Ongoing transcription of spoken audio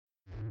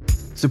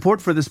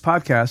Support for this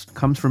podcast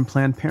comes from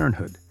Planned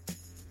Parenthood.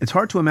 It's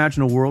hard to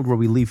imagine a world where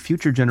we leave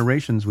future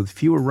generations with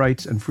fewer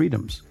rights and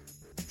freedoms.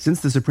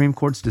 Since the Supreme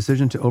Court's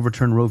decision to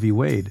overturn Roe v.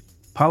 Wade,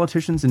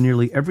 politicians in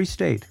nearly every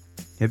state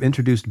have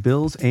introduced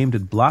bills aimed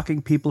at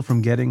blocking people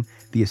from getting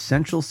the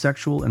essential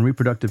sexual and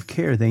reproductive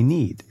care they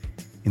need,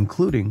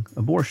 including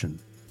abortion.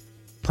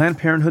 Planned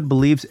Parenthood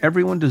believes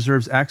everyone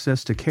deserves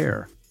access to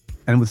care,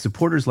 and with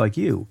supporters like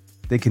you,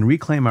 they can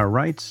reclaim our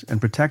rights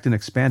and protect and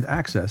expand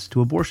access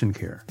to abortion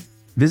care.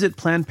 Visit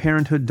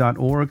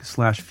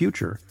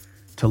plannedparenthood.org/future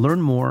to learn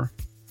more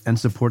and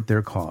support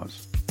their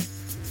cause.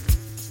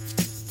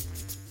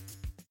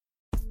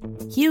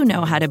 You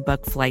know how to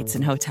book flights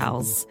and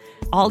hotels.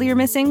 All you're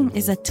missing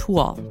is a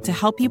tool to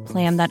help you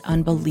plan that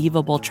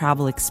unbelievable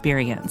travel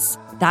experience.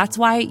 That's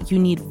why you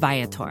need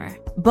Viator.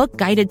 Book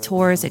guided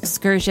tours,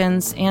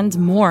 excursions, and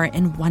more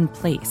in one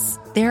place.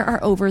 There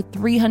are over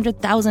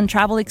 300,000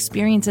 travel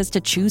experiences to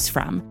choose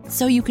from,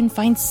 so you can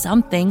find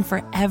something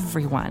for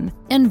everyone.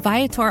 And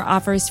Viator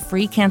offers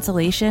free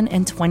cancellation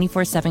and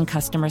 24/7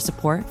 customer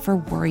support for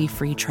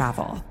worry-free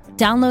travel.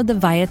 Download the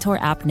Viator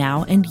app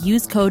now and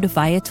use code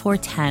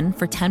Viator10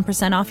 for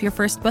 10% off your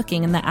first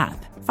booking in the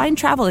app. Find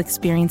travel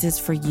experiences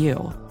for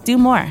you. Do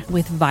more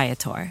with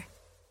Viator.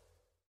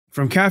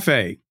 From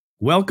Cafe,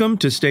 welcome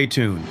to Stay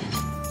Tuned.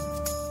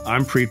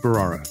 I'm Preet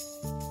Bharara.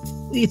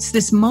 It's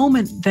this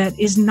moment that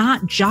is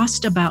not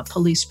just about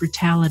police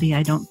brutality,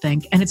 I don't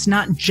think. And it's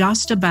not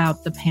just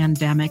about the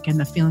pandemic and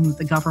the feeling that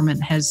the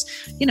government has,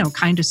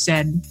 kind of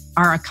said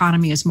our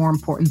economy is more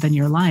important than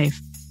your life.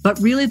 But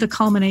really the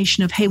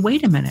culmination of, hey,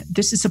 wait a minute,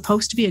 this is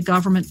supposed to be a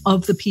government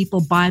of the people,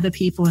 by the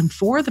people, and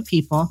for the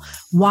people.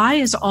 Why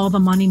is all the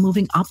money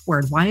moving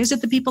upward? Why is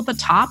it the people at the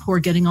top who are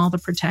getting all the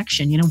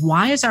protection?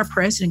 Why is our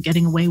president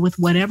getting away with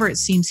whatever it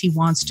seems he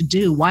wants to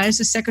do? Why is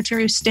the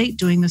Secretary of State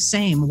doing the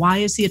same? Why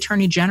is the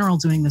Attorney General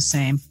doing the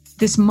same?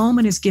 This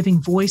moment is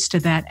giving voice to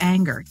that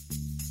anger.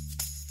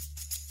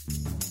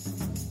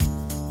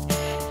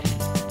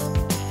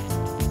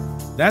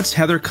 That's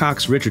Heather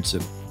Cox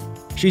Richardson.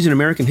 She's an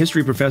American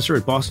history professor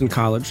at Boston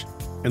College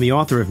and the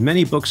author of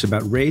many books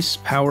about race,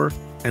 power,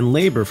 and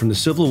labor from the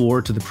Civil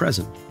War to the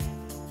present.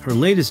 Her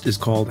latest is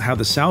called How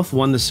the South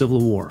Won the Civil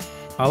War: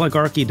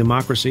 Oligarchy,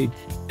 Democracy,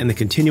 and the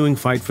Continuing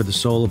Fight for the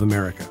Soul of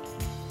America.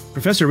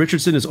 Professor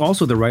Richardson is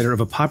also the writer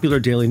of a popular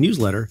daily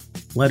newsletter,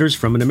 Letters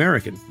from an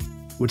American,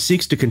 which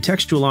seeks to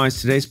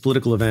contextualize today's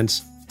political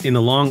events in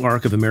the long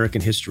arc of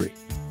American history.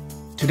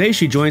 Today,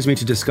 she joins me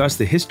to discuss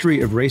the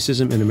history of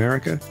racism in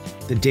America,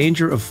 the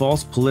danger of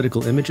false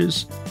political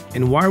images,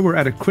 and why we're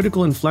at a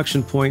critical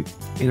inflection point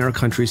in our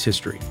country's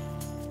history.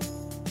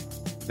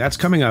 That's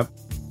coming up.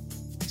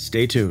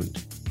 Stay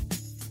tuned.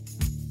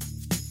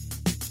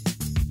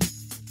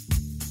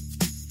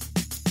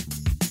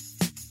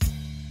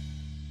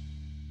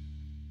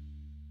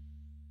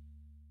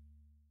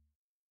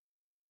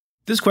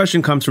 This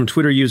question comes from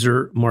Twitter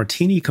user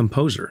Martini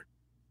Composer.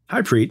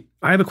 Hi, Preet.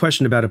 I have a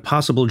question about a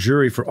possible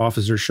jury for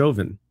Officer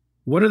Chauvin.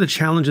 What are the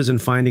challenges in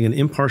finding an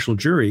impartial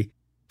jury,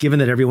 given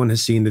that everyone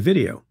has seen the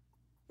video?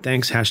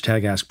 Thanks,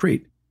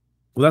 #AskPreet.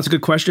 Well, that's a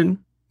good question,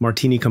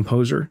 Martini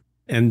Composer,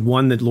 and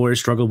one that lawyers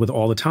struggle with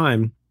all the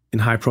time in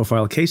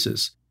high-profile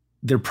cases.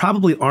 There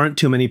probably aren't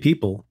too many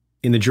people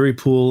in the jury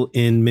pool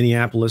in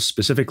Minneapolis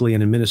specifically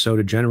and in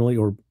Minnesota generally,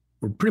 or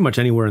pretty much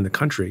anywhere in the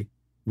country,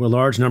 where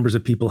large numbers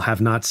of people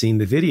have not seen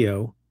the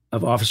video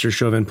of Officer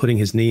Chauvin putting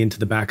his knee into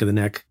the back of the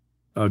neck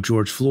of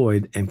George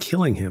Floyd and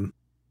killing him.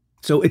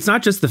 So it's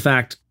not just the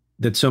fact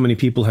that so many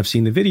people have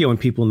seen the video and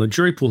people in the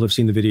jury pool have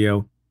seen the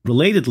video.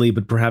 Relatedly,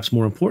 but perhaps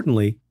more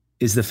importantly,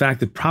 is the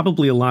fact that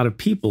probably a lot of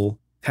people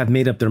have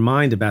made up their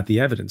mind about the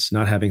evidence,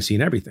 not having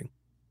seen everything.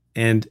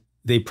 And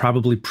they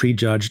probably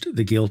prejudged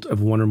the guilt of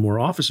one or more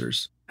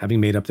officers, having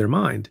made up their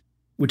mind,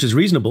 which is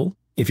reasonable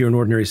if you're an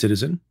ordinary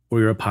citizen or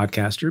you're a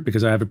podcaster,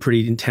 because I have a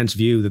pretty intense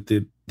view that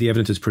the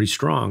evidence is pretty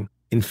strong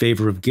in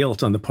favor of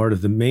guilt on the part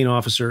of the main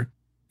officer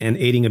and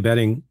aiding and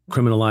abetting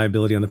criminal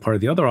liability on the part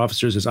of the other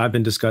officers, as I've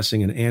been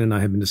discussing and Ann and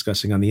I have been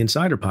discussing on the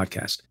Insider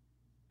podcast.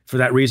 For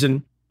that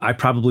reason, I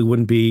probably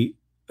wouldn't be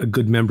a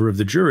good member of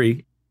the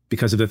jury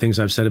because of the things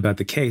I've said about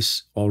the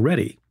case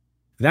already.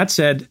 That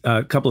said,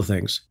 a couple of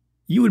things.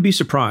 You would be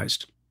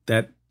surprised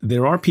that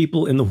there are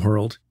people in the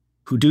world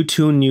who do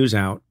tune news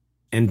out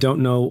and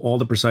don't know all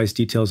the precise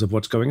details of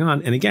what's going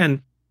on. And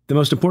again, the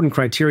most important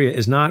criteria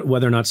is not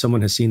whether or not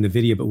someone has seen the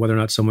video, but whether or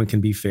not someone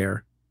can be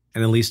fair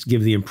and at least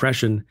give the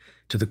impression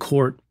to the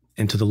court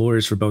and to the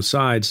lawyers for both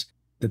sides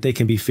that they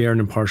can be fair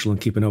and impartial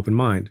and keep an open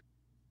mind.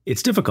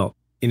 It's difficult.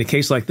 In a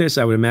case like this,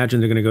 I would imagine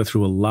they're going to go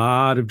through a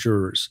lot of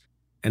jurors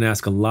and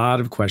ask a lot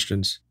of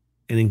questions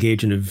and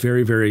engage in a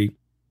very, very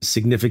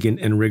significant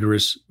and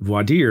rigorous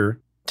voir dire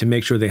to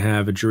make sure they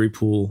have a jury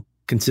pool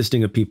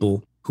consisting of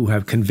people who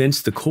have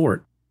convinced the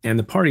court and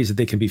the parties that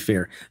they can be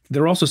fair.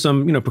 There are also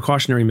some,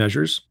 precautionary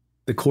measures.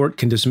 The court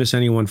can dismiss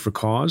anyone for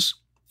cause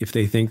if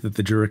they think that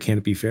the juror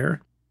can't be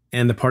fair.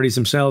 And the parties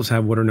themselves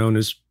have what are known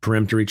as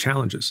peremptory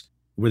challenges,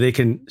 where they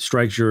can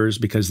strike jurors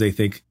because they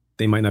think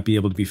they might not be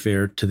able to be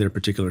fair to their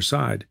particular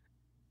side.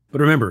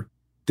 But remember,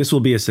 This will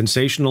be a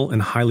sensational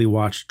and highly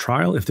watched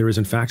trial, if there is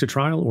in fact a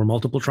trial or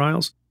multiple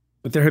trials.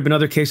 But there have been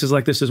other cases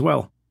like this as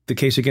well. The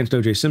case against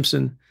O.J.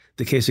 Simpson,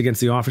 the case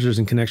against the officers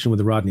in connection with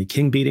the Rodney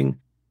King beating.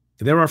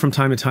 There are from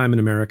time to time in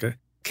America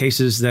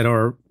cases that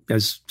are,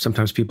 as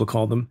sometimes people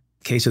call them,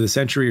 case of the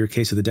century or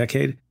case of the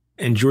decade,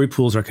 and jury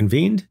pools are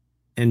convened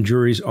and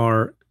juries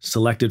are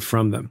selected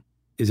from them.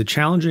 Is it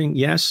challenging?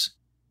 Yes.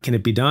 Can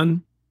it be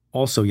done?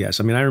 Also, yes.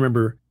 I mean, I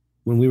remember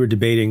when we were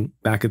debating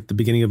back at the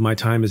beginning of my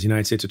time as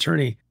United States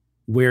Attorney,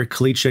 where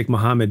Khalid Sheikh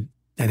Mohammed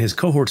and his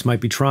cohorts might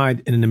be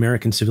tried in an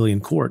American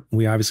civilian court.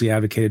 We obviously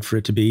advocated for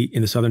it to be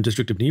in the Southern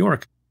District of New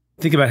York.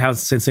 Think about how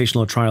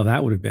sensational a trial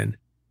that would have been,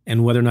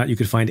 and whether or not you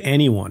could find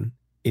anyone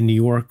in New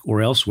York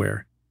or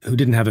elsewhere who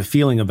didn't have a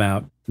feeling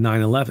about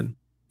 9/11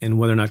 and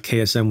whether or not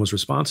KSM was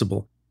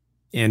responsible.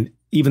 And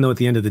even though at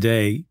the end of the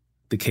day,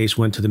 the case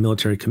went to the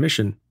military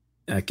commission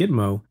at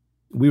Gitmo,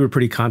 we were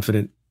pretty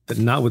confident that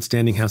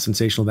notwithstanding how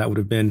sensational that would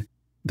have been,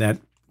 that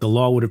the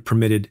law would have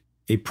permitted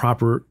a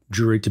proper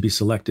jury to be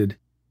selected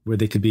where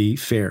they could be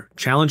fair.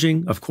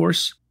 Challenging, of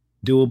course.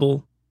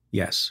 Doable,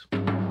 yes.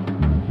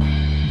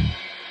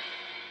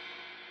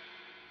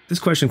 This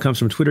question comes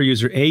from Twitter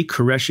user A.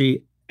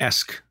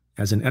 Qureshi-esque,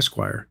 as in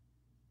Esquire.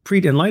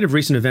 Preet, in light of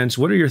recent events,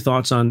 what are your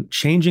thoughts on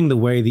changing the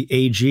way the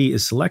AG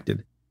is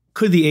selected?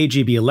 Could the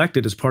AG be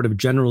elected as part of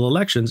general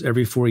elections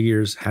every 4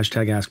 years?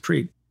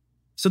 #AskPreet.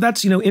 So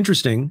that's,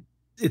 interesting.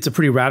 It's a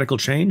pretty radical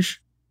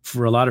change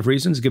for a lot of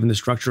reasons, given the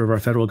structure of our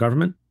federal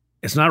government.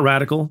 It's not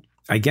radical,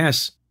 I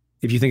guess,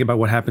 if you think about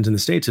what happens in the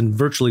states. In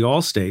virtually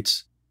all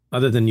states,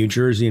 other than New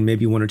Jersey and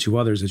maybe one or two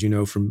others, as you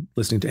know from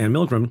listening to Ann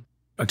Milgram,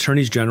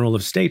 attorneys general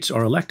of states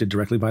are elected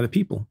directly by the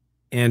people.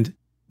 And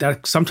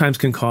that sometimes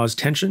can cause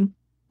tension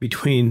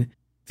between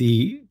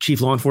the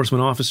chief law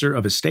enforcement officer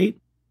of a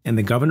state and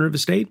the governor of a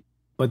state.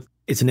 But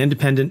it's an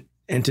independent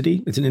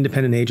entity. It's an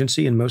independent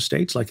agency in most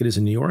states, like it is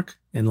in New York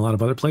and a lot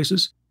of other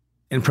places,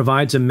 and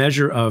provides a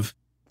measure of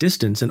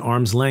distance and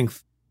arm's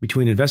length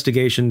between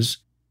investigations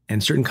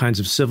and certain kinds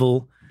of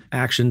civil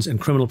actions and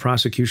criminal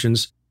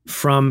prosecutions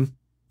from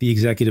the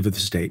executive of the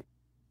state.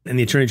 And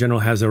the attorney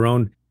general has their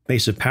own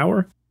base of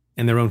power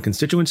and their own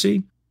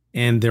constituency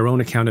and their own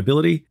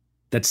accountability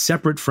that's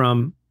separate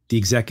from the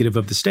executive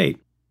of the state.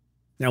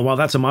 Now, while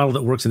that's a model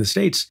that works in the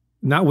states,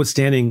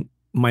 notwithstanding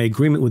my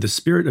agreement with the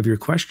spirit of your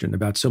question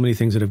about so many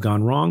things that have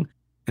gone wrong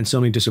and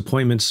so many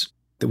disappointments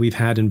that we've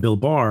had in Bill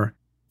Barr,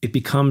 it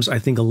becomes, I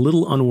think, a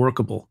little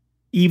unworkable,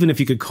 even if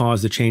you could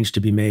cause the change to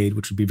be made,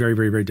 which would be very,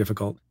 very, very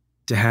difficult,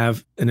 to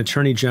have an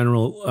attorney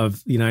general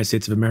of the United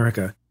States of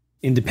America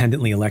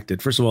independently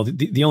elected. First of all,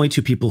 the only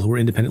two people who are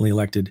independently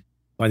elected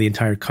by the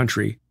entire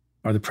country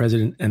are the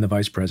president and the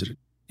vice president.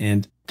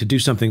 And to do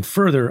something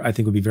further, I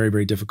think would be very,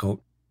 very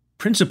difficult,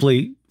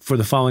 principally for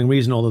the following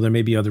reason, although there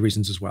may be other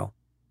reasons as well.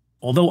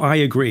 Although I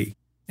agree,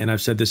 and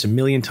I've said this a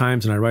million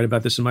times, and I write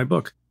about this in my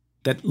book,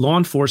 that law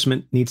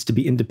enforcement needs to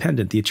be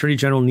independent. The attorney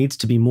general needs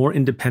to be more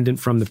independent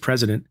from the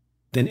president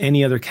than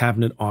any other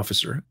cabinet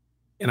officer.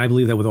 And I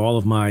believe that with all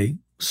of my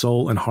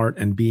soul and heart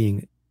and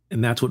being.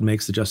 And that's what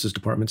makes the Justice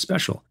Department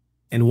special.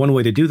 And one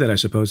way to do that, I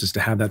suppose, is to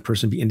have that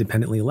person be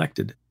independently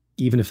elected,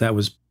 even if that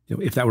was,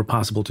 if that were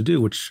possible to do,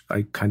 which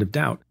I kind of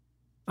doubt.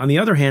 On the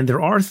other hand,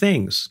 there are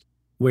things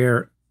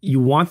where you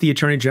want the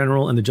attorney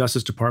general and the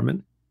Justice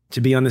Department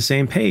to be on the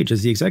same page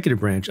as the executive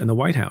branch and the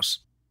White House,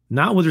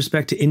 not with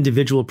respect to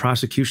individual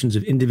prosecutions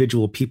of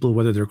individual people,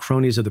 whether they're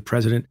cronies of the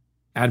president,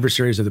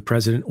 adversaries of the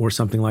president, or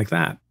something like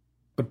that.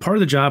 But part of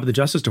the job of the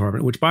Justice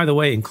Department, which, by the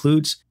way,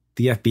 includes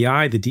the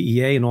FBI, the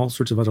DEA, and all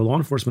sorts of other law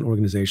enforcement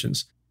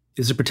organizations,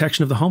 is the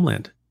protection of the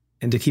homeland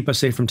and to keep us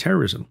safe from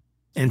terrorism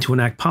and to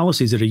enact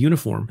policies that are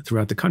uniform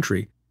throughout the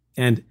country.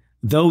 And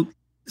though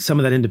some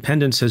of that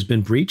independence has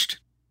been breached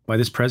by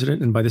this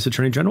president and by this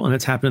attorney general, and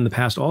it's happened in the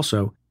past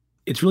also,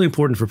 it's really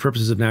important for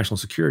purposes of national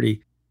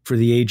security for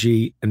the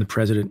AG and the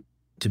president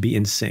to be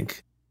in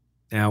sync.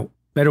 Now,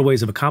 better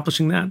ways of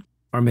accomplishing that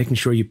are making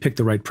sure you pick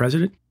the right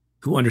president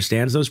who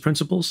understands those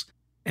principles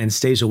and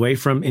stays away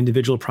from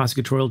individual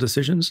prosecutorial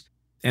decisions,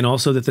 and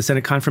also that the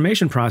Senate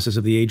confirmation process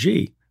of the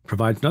AG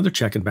provides another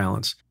check and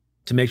balance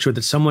to make sure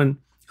that someone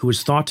who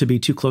is thought to be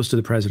too close to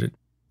the president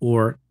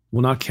or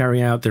will not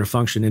carry out their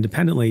function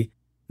independently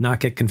not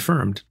get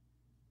confirmed.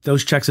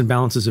 Those checks and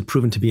balances have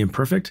proven to be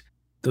imperfect.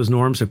 Those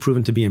norms have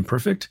proven to be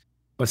imperfect,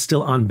 but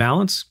still on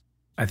balance,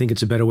 I think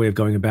it's a better way of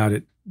going about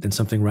it than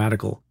something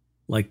radical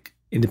like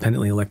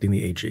independently electing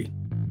the AG.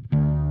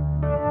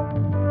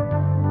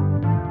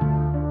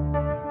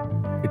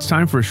 It's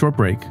time for a short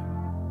break.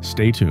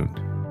 Stay tuned.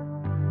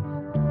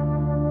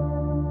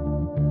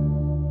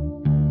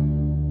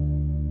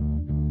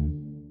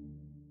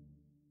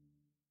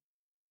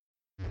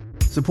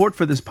 Support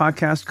for this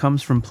podcast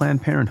comes from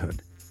Planned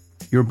Parenthood.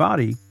 Your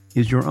body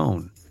is your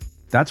own.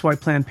 That's why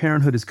Planned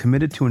Parenthood is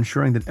committed to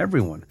ensuring that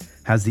everyone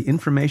has the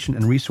information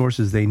and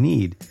resources they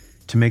need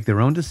to make their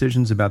own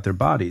decisions about their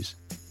bodies,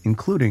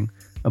 including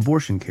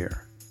abortion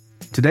care.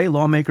 Today,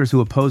 lawmakers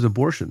who oppose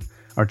abortion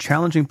are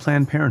challenging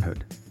Planned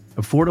Parenthood.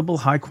 Affordable,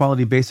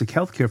 high-quality basic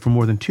health care for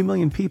more than 2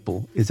 million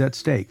people is at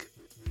stake.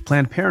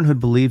 Planned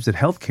Parenthood believes that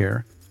health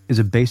care is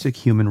a basic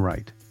human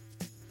right.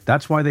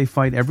 That's why they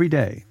fight every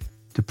day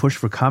to push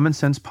for common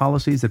sense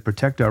policies that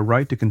protect our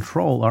right to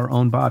control our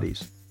own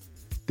bodies.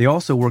 They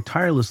also work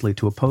tirelessly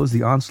to oppose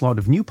the onslaught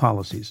of new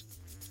policies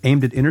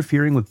aimed at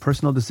interfering with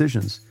personal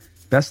decisions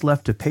best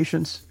left to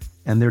patients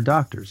and their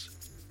doctors.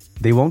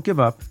 They won't give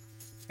up,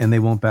 and they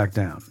won't back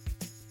down.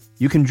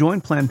 You can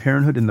join Planned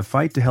Parenthood in the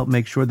fight to help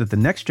make sure that the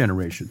next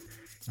generation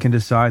can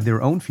decide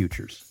their own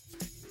futures.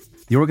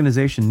 The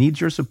organization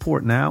needs your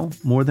support now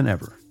more than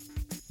ever.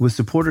 With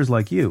supporters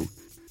like you,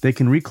 they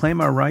can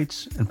reclaim our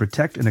rights and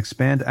protect and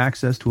expand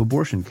access to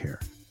abortion care.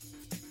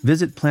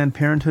 Visit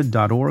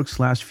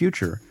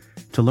PlannedParenthood.org/future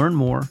to learn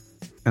more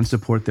and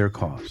support their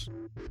cause.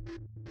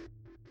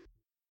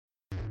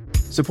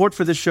 Support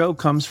for this show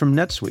comes from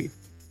NetSuite.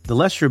 The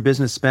less your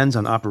business spends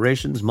on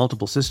operations,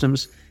 multiple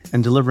systems,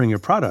 and delivering your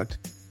product,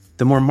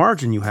 the more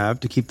margin you have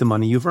to keep the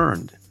money you've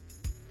earned.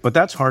 But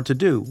that's hard to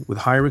do with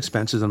higher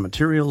expenses on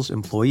materials,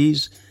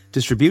 employees,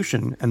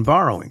 distribution, and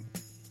borrowing.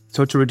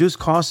 So to reduce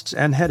costs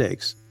and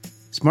headaches,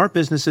 smart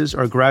businesses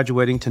are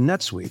graduating to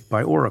NetSuite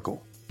by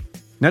Oracle.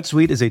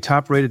 NetSuite is a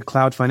top-rated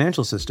cloud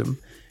financial system,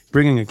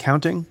 bringing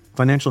accounting,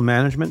 financial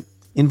management,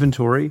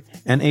 inventory,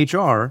 and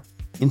HR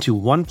into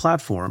one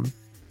platform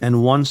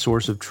and one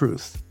source of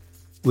truth.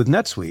 With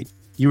NetSuite,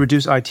 you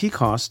reduce IT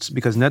costs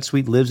because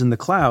NetSuite lives in the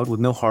cloud with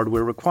no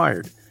hardware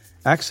required,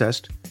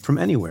 accessed from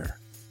anywhere.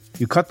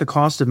 You cut the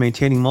cost of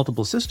maintaining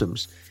multiple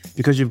systems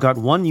because you've got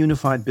one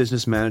unified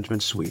business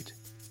management suite.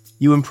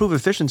 You improve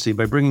efficiency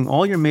by bringing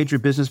all your major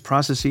business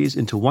processes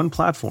into one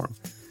platform,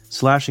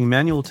 slashing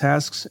manual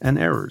tasks and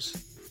errors.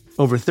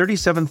 Over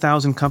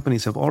 37,000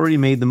 companies have already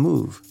made the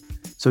move,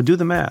 so do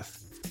the math.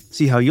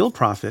 See how you'll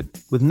profit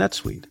with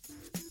NetSuite.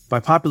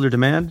 By popular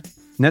demand,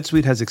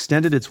 NetSuite has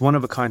extended its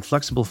one-of-a-kind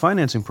flexible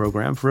financing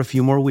program for a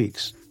few more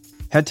weeks.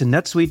 Head to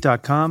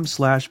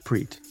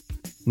netsuite.com/preet.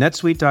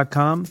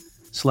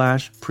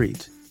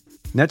 netsuite.com/preet.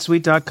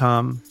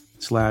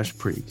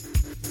 netsuite.com/preet.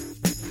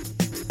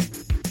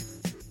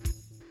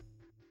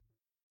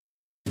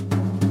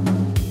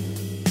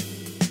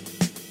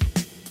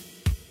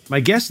 My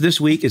guest this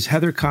week is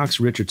Heather Cox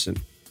Richardson.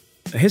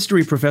 A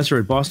history professor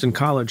at Boston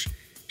College,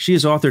 she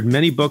has authored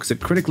many books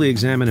that critically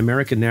examine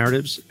American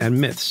narratives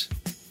and myths.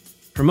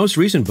 Her most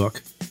recent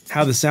book,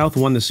 How the South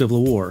Won the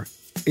Civil War,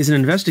 is an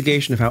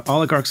investigation of how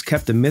oligarchs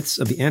kept the myths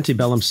of the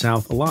antebellum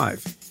South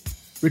alive.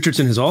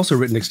 Richardson has also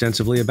written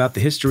extensively about the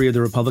history of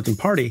the Republican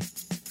Party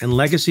and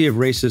legacy of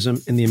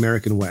racism in the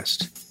American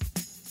West.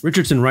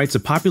 Richardson writes a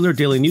popular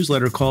daily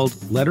newsletter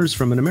called Letters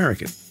from an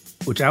American,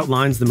 which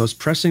outlines the most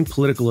pressing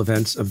political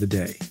events of the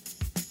day.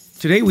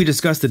 Today, we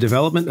discuss the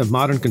development of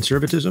modern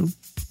conservatism,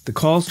 the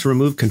calls to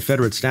remove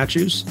Confederate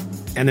statues,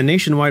 and the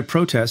nationwide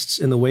protests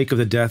in the wake of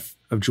the death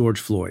of George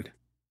Floyd.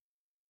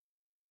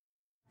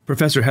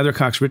 Professor Heather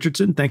Cox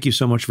Richardson, thank you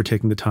so much for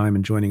taking the time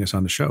and joining us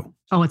on the show.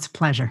 Oh, it's a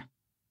pleasure.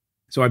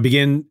 So I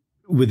begin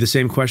with the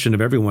same question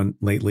of everyone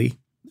lately.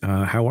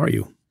 How are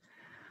you?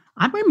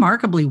 I'm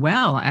remarkably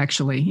well,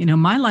 actually. You know,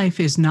 my life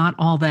is not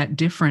all that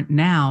different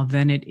now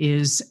than it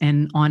is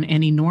on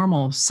any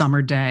normal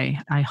summer day.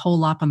 I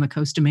hole up on the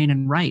coast of Maine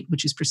and write,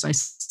 which is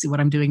precisely what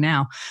I'm doing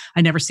now.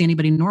 I never see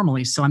anybody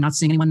normally, so I'm not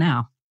seeing anyone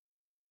now.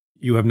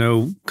 You have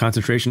no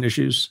concentration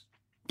issues,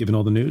 given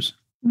all the news?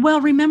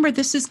 Well, remember,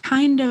 this is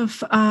kind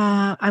of,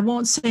 I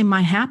won't say my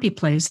happy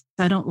place.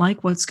 I don't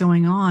like what's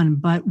going on.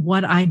 But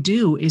what I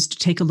do is to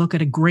take a look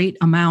at a great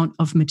amount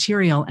of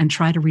material and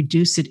try to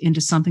reduce it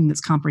into something that's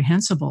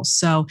comprehensible.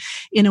 So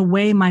in a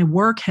way, my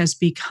work has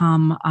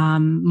become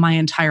my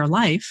entire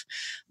life.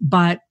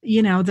 But,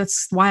 you know,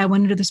 that's why I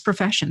went into this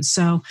profession.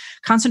 So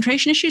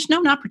concentration issues? No,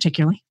 not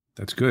particularly.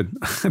 That's good.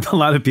 A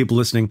lot of people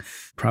listening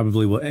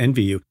probably will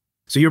envy you.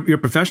 So your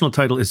professional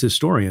title is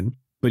historian,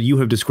 but you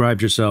have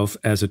described yourself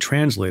as a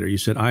translator. You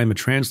said, I am a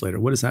translator.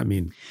 What does that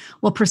mean?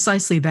 Well,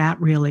 precisely that,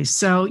 really.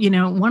 So, you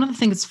know, one of the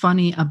things that's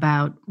funny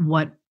about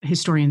what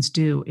historians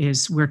do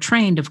is we're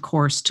trained, of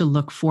course, to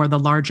look for the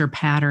larger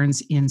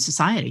patterns in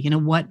society. You know,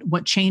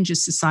 what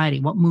changes society?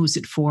 What moves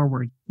it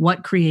forward?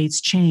 What creates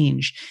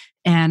change?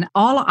 And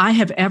all I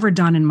have ever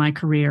done in my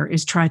career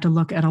is try to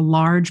look at a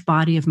large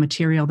body of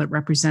material that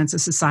represents a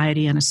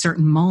society in a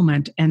certain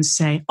moment and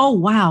say, oh,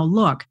 wow,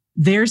 look,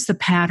 there's the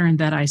pattern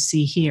that I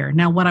see here.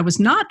 Now, what I was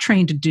not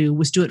trained to do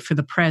was do it for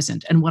the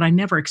present. And what I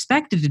never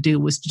expected to do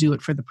was to do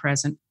it for the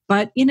present.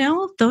 But, you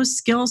know, those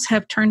skills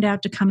have turned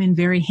out to come in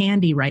very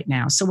handy right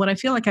now. So what I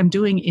feel like I'm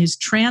doing is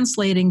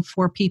translating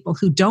for people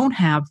who don't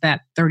have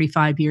that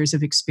 35 years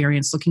of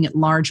experience, looking at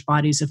large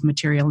bodies of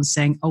material and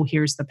saying, oh,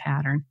 here's the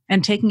pattern,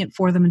 and taking it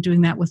for them and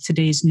doing that with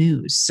today's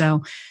news.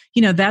 So,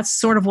 you know, that's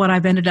sort of what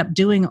I've ended up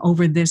doing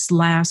over this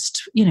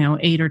last,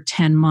 8 or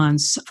 10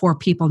 months for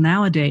people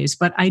nowadays.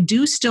 But I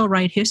do still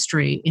write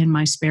history in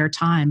my spare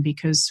time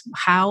because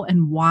how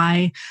and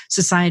why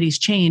societies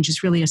change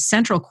is really a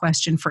central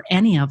question for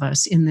any of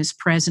us in this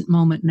present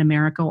moment in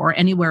America or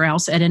anywhere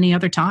else at any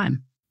other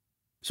time.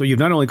 So you've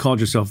not only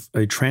called yourself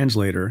a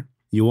translator,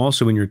 You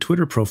also, in your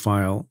Twitter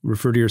profile,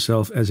 refer to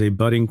yourself as a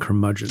budding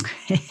curmudgeon.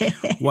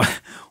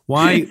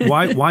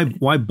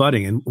 Why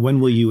budding? And when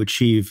will you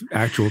achieve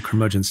actual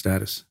curmudgeon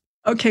status?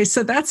 Okay,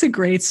 so that's a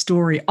great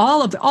story.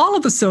 All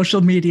of the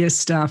social media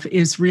stuff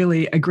is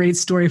really a great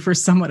story for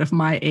someone of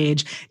my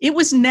age. It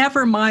was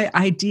never my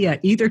idea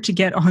either to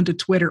get onto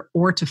Twitter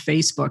or to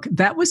Facebook.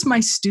 That was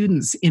my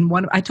students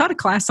I taught a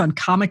class on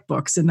comic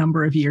books a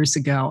number of years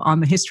ago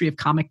on the history of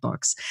comic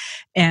books.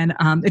 And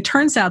it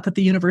turns out that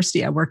the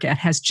university I work at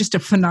has just a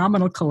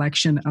phenomenal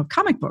collection of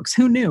comic books.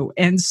 Who knew?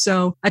 And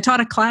so I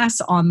taught a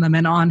class on them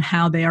and on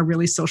how they are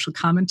really social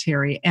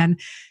commentary. And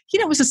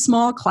it was a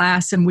small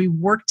class and we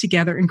worked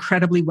together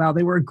incredibly well.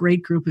 They were a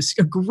great group of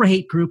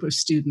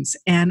students.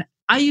 And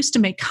I used to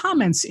make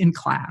comments in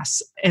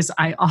class, as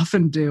I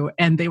often do.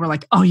 And they were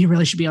like, oh, you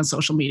really should be on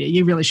social media.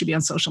 You really should be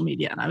on social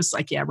media. And I was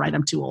like, yeah, right.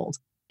 I'm too old.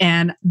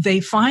 And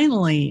they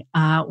finally,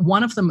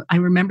 one of them, I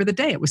remember the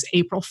day, it was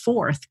April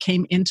 4th,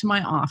 came into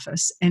my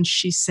office and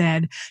she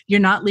said, you're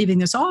not leaving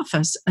this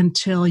office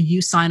until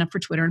you sign up for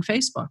Twitter and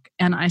Facebook.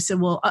 And I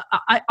said, well,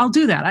 I'll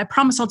do that. I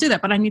promise I'll do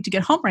that, but I need to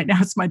get home right now.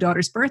 It's my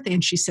daughter's birthday.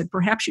 And she said,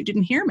 perhaps you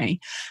didn't hear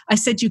me. I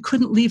said, you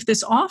couldn't leave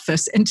this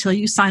office until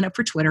you sign up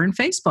for Twitter and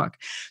Facebook.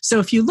 So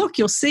if you look,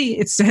 you'll see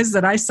it says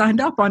that I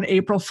signed up on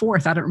April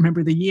 4th. I don't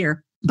remember the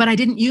year, but I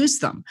didn't use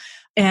them.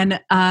 And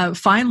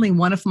finally,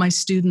 one of my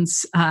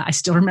students, I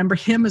still remember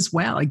him as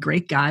well, a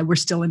great guy, we're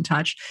still in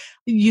touch,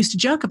 used to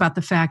joke about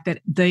the fact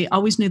that they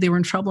always knew they were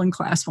in trouble in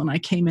class when I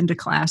came into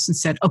class and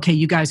said, okay,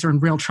 you guys are in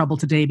real trouble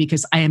today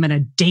because I am in a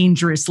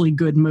dangerously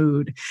good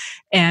mood.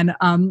 And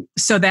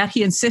so that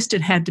he insisted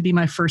had to be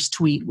my first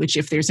tweet, which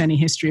if there's any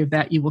history of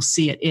that, you will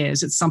see it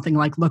is. It's something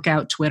like, look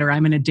out, Twitter,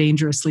 I'm in a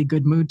dangerously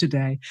good mood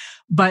today.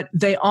 But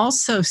they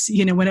also,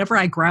 whenever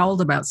I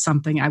growled about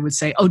something, I would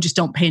say, oh, just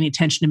don't pay any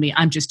attention to me.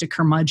 I'm just a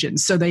curmudgeon.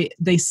 So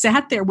they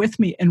sat there with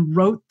me and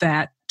wrote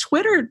that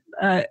Twitter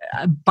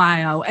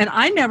bio. And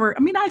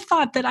I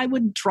thought that I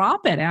would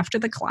drop it after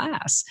the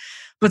class,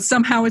 but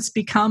somehow it's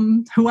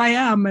become who I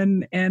am.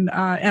 And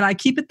I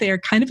keep it there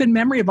kind of in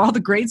memory of all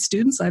the great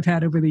students I've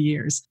had over the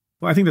years.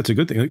 Well, I think that's a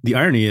good thing. The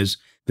irony is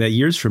that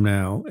years from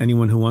now,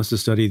 anyone who wants to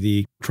study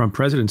the Trump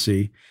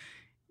presidency,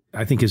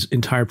 I think his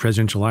entire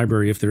presidential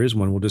library, if there is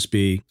one, will just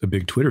be a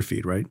big Twitter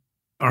feed, right?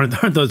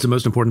 Aren't those the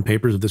most important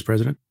papers of this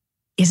president?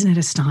 Isn't it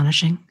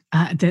astonishing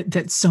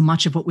that so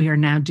much of what we are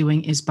now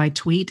doing is by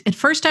tweet? At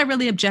first, I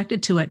really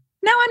objected to it.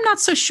 Now I'm not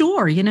so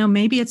sure.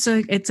 Maybe it's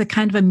a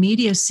kind of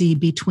immediacy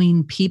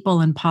between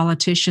people and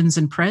politicians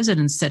and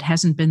presidents that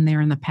hasn't been there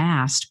in the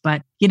past.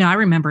 But, I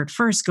remember at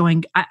first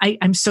going,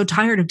 I'm so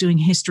tired of doing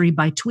history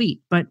by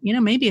tweet. But,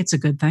 maybe it's a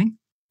good thing.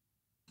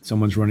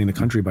 Someone's running the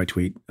country by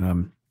tweet.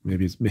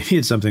 Maybe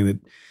it's something that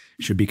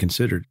should be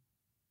considered.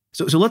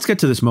 So let's get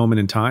to this moment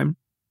in time.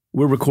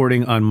 We're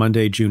recording on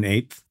Monday, June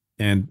 8th.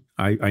 And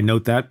I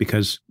note that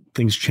because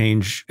things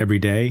change every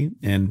day.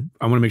 And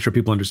I want to make sure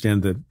people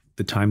understand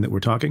the time that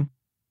we're talking.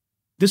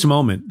 This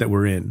moment that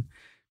we're in,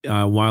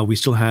 while we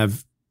still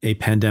have a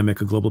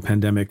global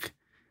pandemic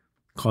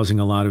causing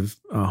a lot of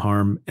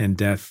harm and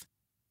death,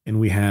 and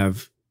we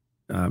have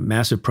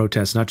massive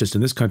protests, not just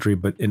in this country,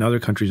 but in other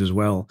countries as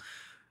well,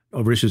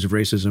 over issues of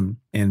racism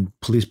and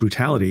police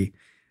brutality,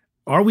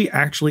 are we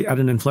actually at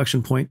an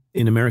inflection point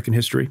in American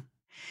history?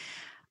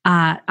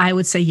 I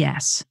would say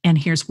yes. And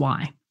here's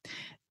why.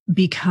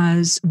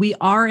 Because we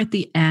are at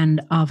the end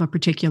of a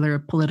particular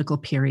political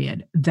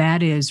period.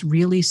 That is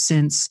really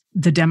since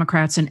the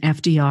Democrats and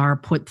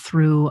FDR put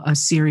through a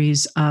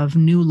series of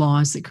new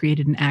laws that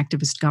created an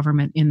activist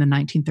government in the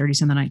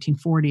 1930s and the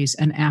 1940s.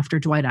 And after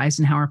Dwight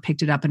Eisenhower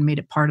picked it up and made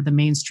it part of the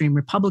mainstream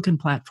Republican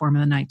platform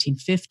in the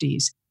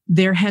 1950s,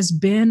 there has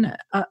been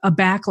a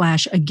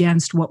backlash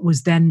against what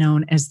was then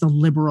known as the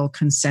liberal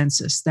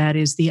consensus. That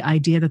is the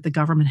idea that the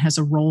government has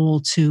a role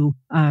to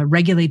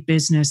regulate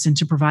business and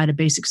to provide a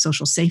basic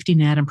social safety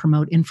net and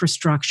promote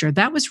infrastructure.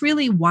 That was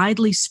really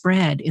widely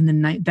spread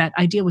that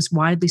idea was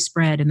widely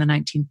spread in the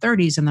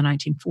 1930s and the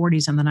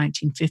 1940s and the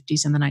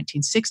 1950s and the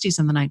 1960s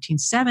and the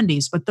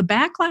 1970s. But the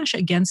backlash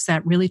against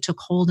that really took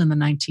hold in the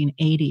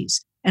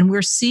 1980s. And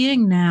we're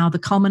seeing now the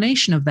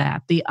culmination of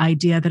that, the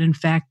idea that, in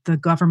fact, the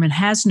government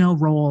has no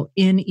role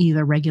in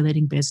either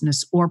regulating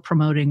business or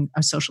promoting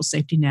a social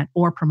safety net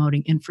or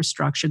promoting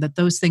infrastructure, that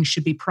those things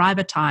should be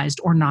privatized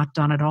or not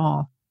done at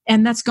all.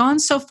 And that's gone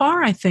so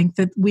far, I think,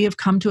 that we have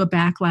come to a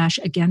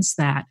backlash against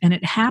that. And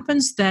it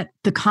happens that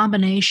the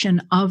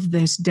combination of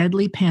this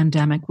deadly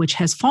pandemic, which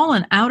has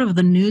fallen out of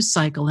the news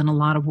cycle in a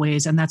lot of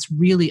ways, and that's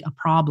really a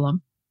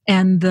problem,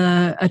 and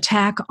the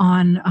attack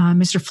on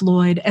Mr.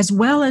 Floyd, as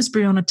well as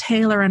Breonna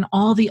Taylor and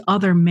all the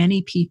other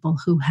many people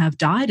who have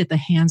died at the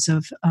hands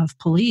of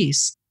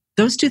police,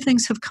 those two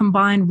things have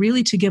combined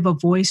really to give a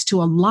voice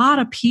to a lot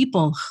of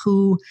people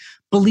who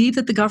believe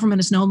that the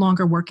government is no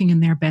longer working in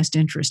their best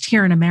interest.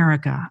 Here in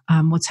America,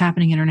 what's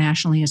happening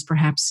internationally is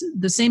perhaps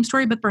the same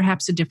story, but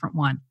perhaps a different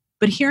one.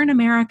 But here in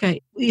America,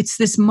 it's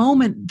this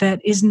moment that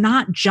is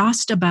not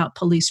just about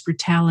police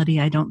brutality,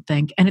 I don't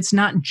think. And it's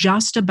not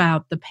just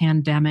about the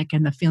pandemic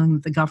and the feeling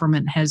that the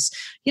government has,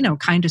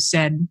 kind of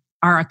said,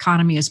 our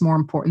economy is more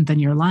important than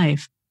your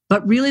life.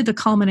 But really the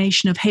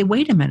culmination of, hey,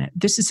 wait a minute,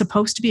 this is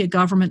supposed to be a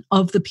government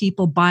of the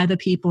people, by the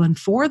people, and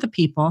for the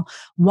people.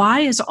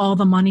 Why is all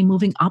the money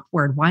moving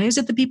upward? Why is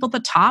it the people at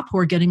the top who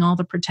are getting all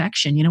the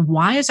protection?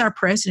 Why is our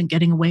president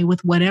getting away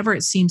with whatever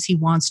it seems he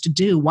wants to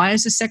do? Why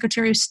is the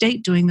Secretary of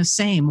State doing the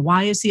same?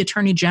 Why is the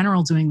Attorney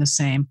General doing the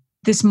same?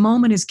 This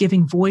moment is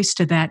giving voice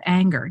to that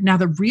anger. Now,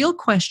 the real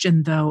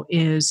question, though,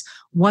 is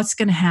what's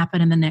going to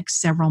happen in the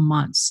next several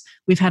months?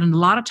 We've had a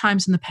lot of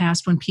times in the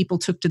past when people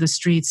took to the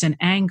streets in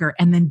anger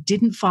and then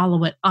didn't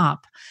follow it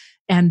up.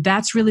 And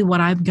that's really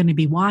what I'm going to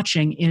be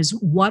watching is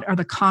what are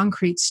the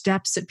concrete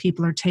steps that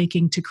people are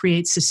taking to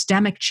create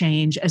systemic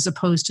change as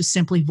opposed to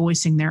simply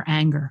voicing their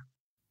anger.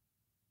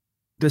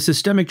 Does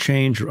systemic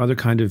change or other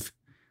kind of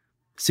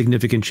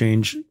significant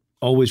change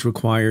always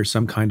require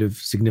some kind of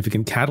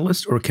significant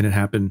catalyst, or can it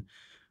happen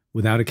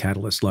without a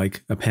catalyst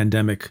like a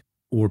pandemic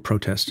or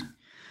protest?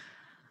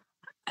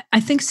 I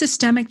think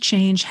systemic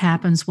change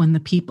happens when the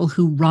people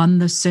who run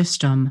the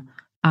system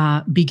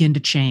begin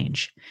to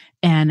change.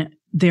 And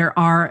there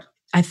are,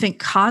 I think,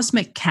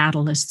 cosmic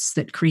catalysts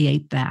that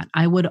create that.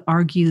 I would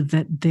argue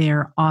that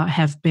there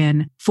have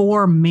been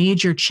 4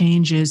 major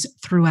changes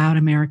throughout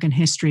American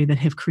history that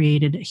have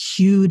created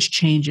huge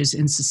changes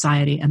in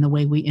society and the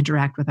way we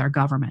interact with our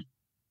government.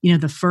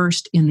 The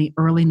first in the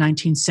early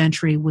 19th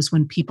century was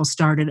when people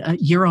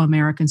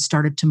Euro-Americans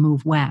started to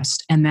move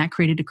west, and that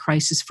created a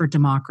crisis for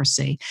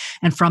democracy.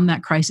 And from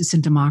that crisis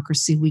in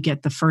democracy, we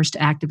get the first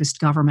activist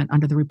government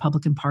under the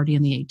Republican Party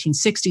in the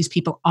 1860s.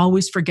 People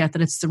always forget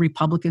that it's the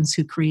Republicans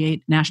who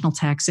create national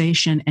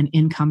taxation and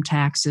income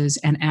taxes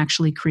and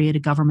actually create a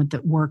government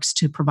that works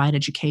to provide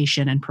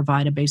education and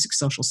provide a basic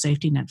social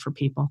safety net for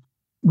people.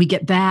 We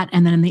get that,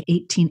 and then in the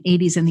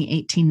 1880s and the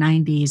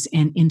 1890s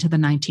and into the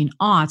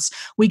 1900s,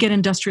 we get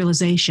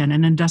industrialization.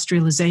 And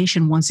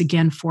industrialization once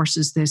again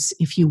forces this,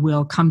 if you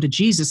will, come to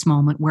Jesus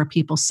moment where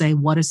people say,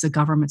 what is the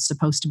government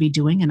supposed to be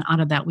doing? And out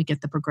of that, we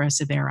get the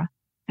progressive era.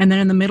 And then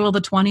in the middle of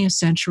the 20th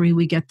century,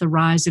 we get the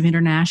rise of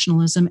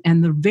internationalism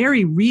and the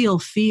very real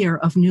fear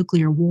of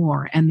nuclear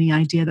war and the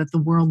idea that the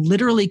world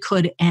literally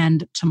could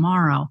end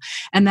tomorrow.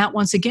 And that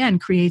once again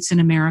creates in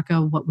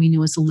America what we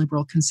knew as a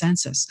liberal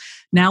consensus.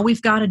 Now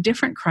we've got a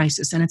different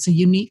crisis, and it's a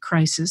unique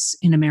crisis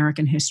in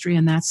American history,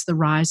 and that's the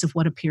rise of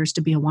what appears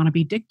to be a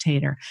wannabe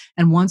dictator.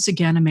 And once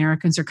again,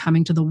 Americans are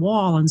coming to the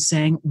wall and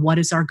saying, what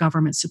is our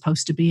government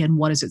supposed to be and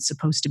what is it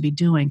supposed to be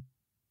doing?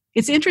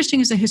 It's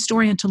interesting as a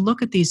historian to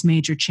look at these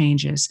major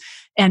changes,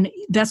 and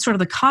that's sort of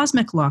the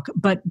cosmic look.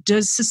 But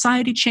does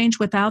society change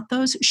without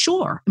those?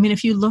 Sure. I mean,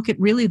 if you look at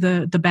really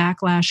the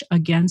backlash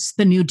against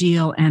the New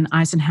Deal and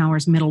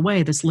Eisenhower's middle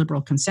way, this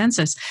liberal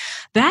consensus,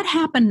 that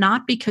happened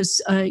not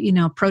because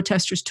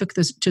protesters took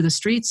this to the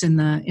streets in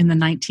the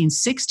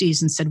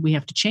 1960s and said we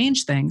have to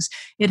change things.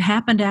 It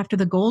happened after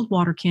the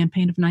Goldwater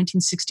campaign of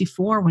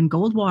 1964, when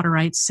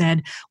Goldwaterites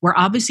said we're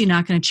obviously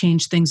not going to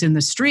change things in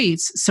the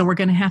streets, so we're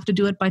going to have to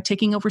do it by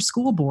taking over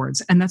school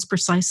boards. And that's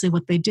precisely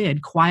what they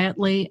did,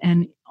 quietly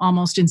and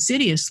almost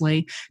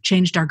insidiously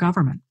changed our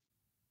government.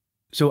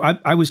 So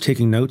I was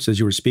taking notes as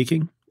you were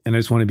speaking, and I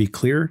just want to be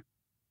clear.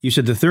 You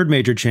said the third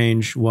major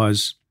change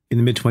was in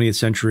the mid-20th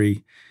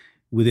century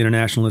with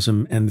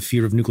internationalism and the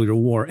fear of nuclear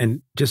war.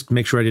 And just to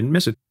make sure I didn't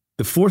miss it,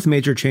 the fourth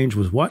major change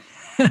was what?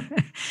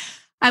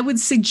 I would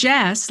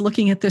suggest,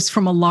 looking at this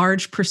from a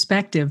large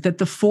perspective, that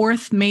the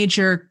fourth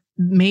major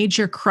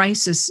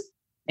crisis.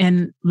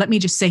 And let me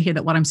just say here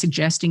that what I'm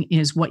suggesting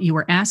is what you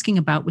were asking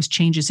about was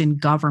changes in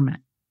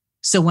government.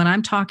 So when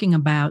I'm talking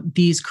about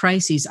these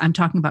crises, I'm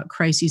talking about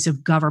crises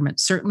of government.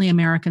 Certainly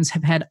Americans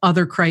have had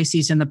other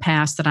crises in the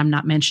past that I'm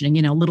not mentioning,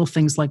 little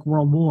things like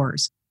world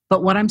wars.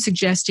 But what I'm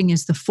suggesting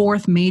is the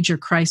fourth major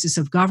crisis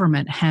of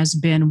government has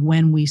been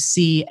when we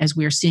see, as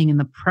we are seeing in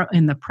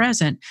the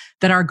present,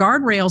 that our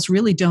guardrails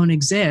really don't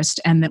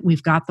exist and that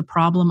we've got the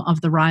problem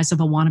of the rise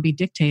of a wannabe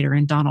dictator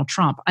in Donald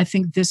Trump. I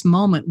think this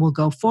moment will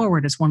go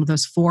forward as one of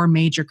those 4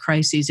 major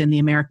crises in the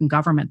American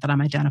government that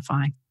I'm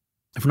identifying.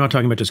 If we're not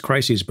talking about just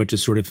crises, but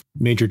just sort of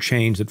major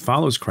change that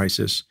follows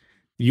crisis,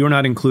 you're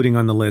not including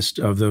on the list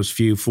of those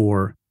few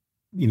 4,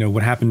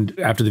 what happened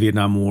after the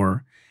Vietnam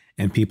War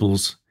and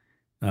people's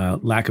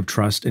lack of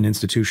trust in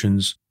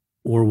institutions,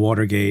 or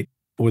Watergate,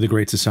 or the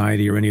Great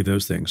Society, or any of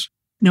those things.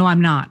 No,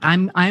 I'm not.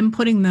 I'm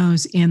putting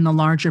those in the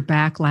larger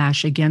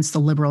backlash against the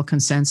liberal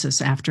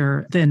consensus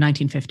after the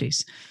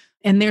 1950s.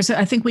 And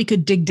I think we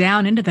could dig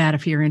down into that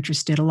if you're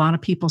interested. A lot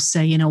of people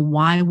say,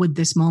 why would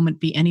this moment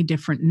be any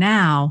different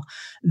now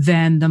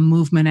than the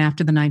movement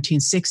after the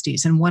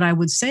 1960s? And what I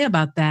would say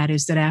about that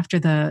is that after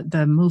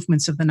the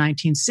movements of the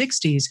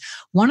 1960s,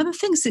 one of the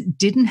things that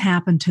didn't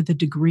happen to the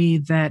degree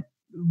that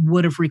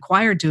would have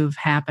required to have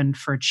happened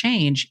for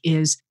change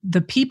is the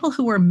people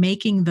who were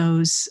making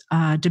those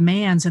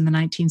demands in the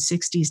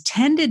 1960s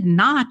tended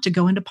not to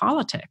go into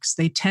politics.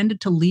 They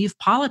tended to leave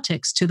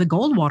politics to the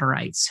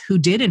Goldwaterites, who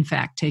did in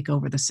fact take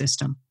over the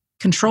system.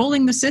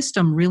 Controlling the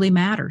system really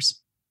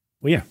matters.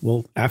 Well, yeah.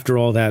 Well, after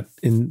all that,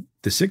 in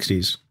the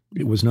 60s,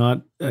 it was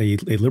not a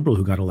liberal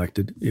who got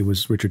elected. It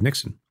was Richard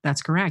Nixon.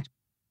 That's correct.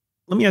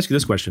 Let me ask you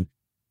this question.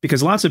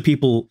 Because lots of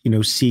people,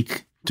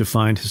 seek to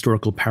find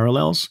historical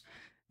parallels,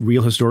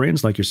 real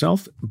historians like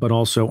yourself, but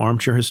also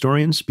armchair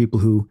historians, people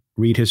who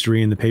read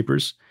history in the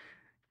papers.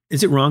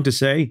 Is it wrong to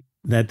say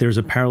that there's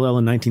a parallel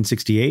in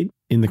 1968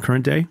 in the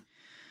current day?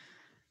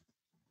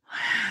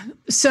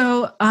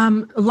 So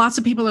lots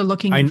of people are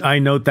looking. I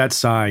note that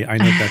sigh.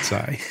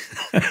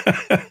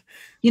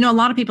 A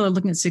lot of people are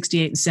looking at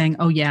 68 and saying,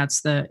 oh, yeah,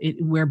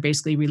 we're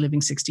basically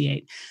reliving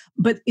 68.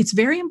 But it's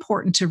very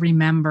important to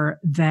remember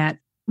that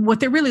what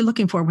they're really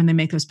looking for when they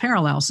make those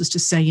parallels is to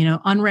say,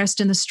 unrest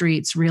in the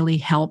streets really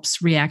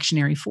helps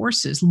reactionary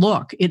forces.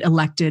 Look, it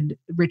elected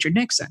Richard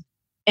Nixon.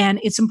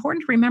 And it's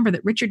important to remember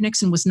that Richard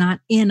Nixon was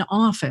not in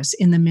office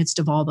in the midst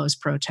of all those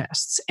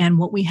protests. And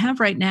what we have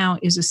right now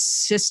is a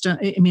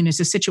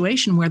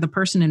situation where the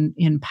person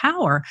in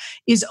power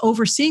is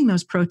overseeing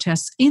those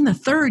protests in the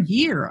third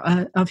year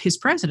of his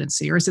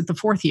presidency, or is it the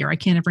fourth year? I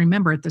can't even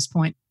remember at this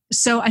point.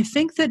 So I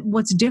think that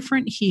what's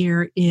different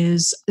here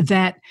is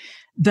that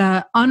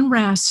the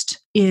unrest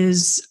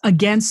is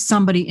against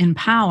somebody in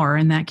power.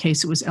 In that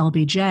case, it was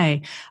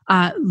LBJ,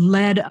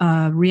 led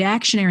a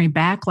reactionary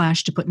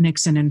backlash to put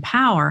Nixon in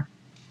power.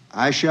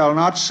 I shall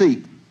not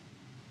seek,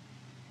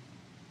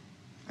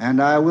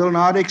 and I will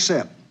not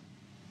accept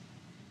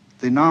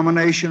the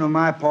nomination of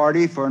my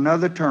party for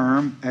another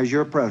term as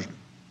your president.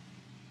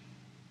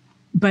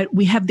 But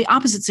we have the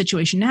opposite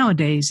situation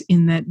nowadays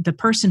in that the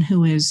person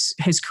who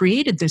has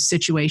created this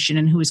situation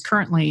and who is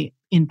currently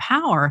in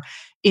power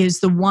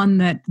is the one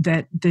that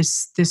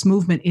this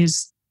movement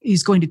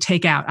is going to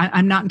take out.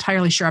 I'm not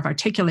entirely sure I've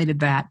articulated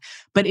that,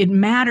 but it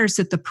matters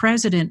that the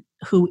president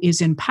who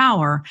is in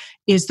power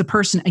is the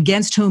person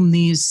against whom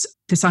this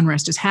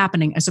unrest is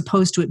happening, as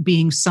opposed to it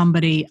being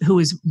somebody who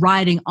is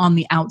riding on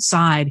the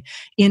outside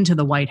into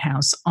the White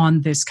House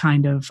on this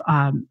kind of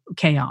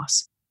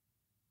chaos.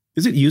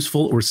 Is it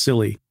useful or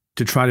silly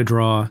to try to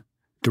draw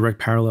direct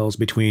parallels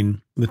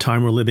between the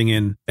time we're living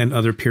in and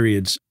other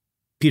periods?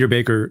 Peter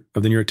Baker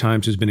of the New York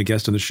Times, who's been a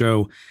guest on the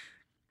show,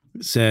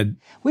 said,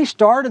 we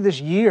started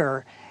this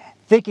year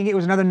thinking it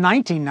was another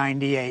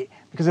 1998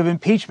 because of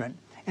impeachment.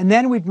 And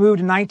then we've moved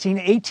to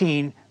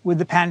 1918 with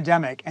the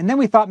pandemic. And then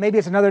we thought maybe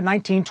it's another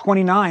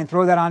 1929,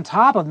 throw that on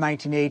top of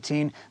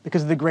 1918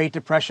 because of the Great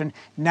Depression.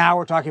 Now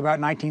we're talking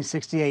about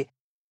 1968.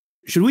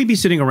 Should we be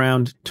sitting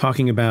around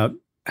talking about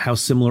how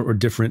similar or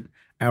different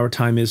our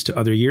time is to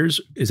other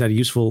years? Is that a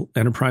useful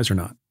enterprise or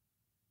not?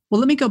 Well,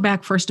 let me go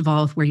back, first of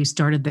all, with where you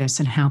started this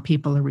and how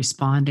people are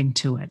responding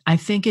to it. I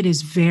think it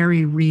is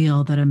very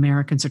real that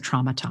Americans are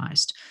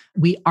traumatized.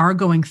 We are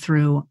going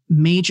through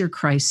major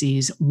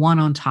crises, one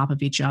on top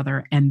of each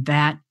other, and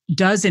that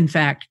does, in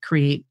fact,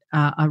 create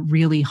a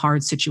really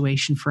hard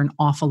situation for an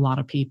awful lot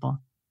of people.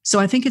 So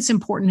I think it's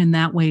important in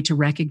that way to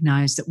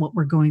recognize that what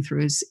we're going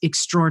through is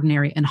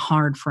extraordinary and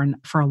hard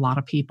for a lot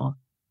of people.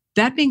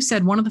 That being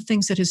said, one of the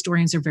things that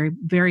historians are very,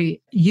 very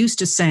used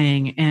to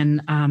saying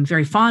and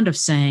very fond of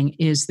saying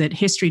is that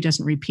history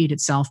doesn't repeat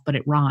itself, but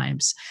it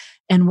rhymes.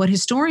 And what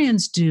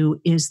historians do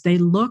is they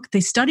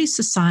study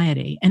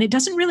society, and it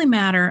doesn't really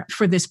matter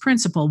for this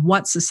principle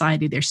what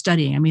society they're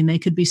studying. I mean, they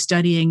could be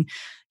studying,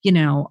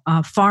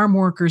 farm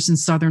workers in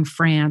southern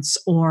France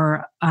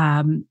or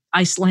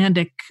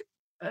Icelandic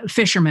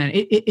fishermen.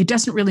 It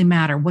doesn't really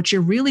matter. What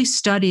you're really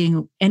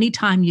studying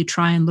anytime you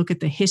try and look at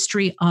the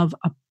history of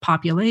a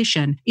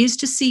population is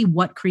to see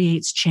what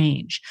creates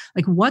change.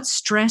 Like, what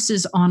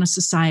stresses on a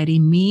society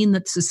mean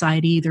that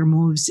society either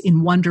moves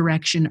in one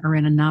direction or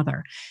in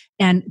another.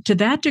 And to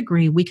that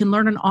degree, we can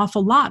learn an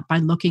awful lot by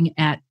looking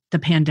at the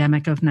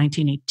pandemic of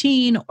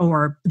 1918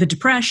 or the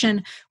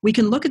Depression. We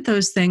can look at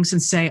those things and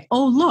say,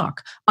 oh,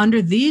 look,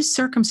 under these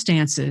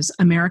circumstances,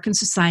 American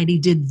society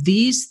did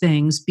these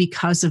things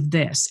because of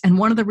this. And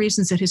one of the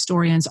reasons that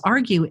historians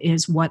argue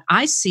is what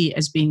I see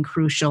as being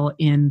crucial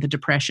in the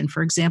Depression,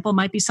 for example,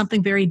 might be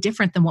something very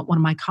different than what one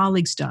of my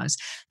colleagues does.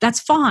 That's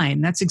fine.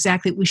 That's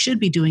exactly what we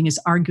should be doing, is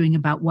arguing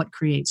about what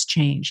creates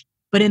change.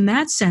 But in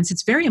that sense,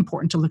 it's very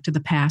important to look to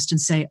the past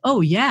and say, oh,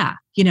 yeah,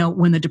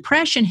 when the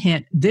Depression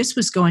hit, this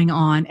was going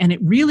on. And it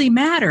really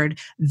mattered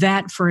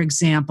that, for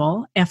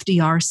example,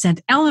 FDR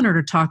sent Eleanor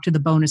to talk to the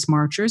bonus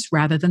marchers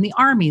rather than the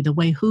army, the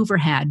way Hoover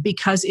had,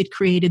 because it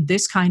created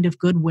this kind of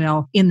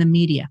goodwill in the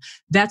media.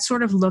 That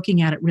sort of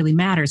looking at it really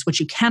matters. What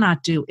you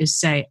cannot do is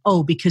say,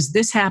 oh, because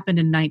this happened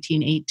in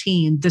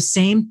 1918, the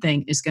same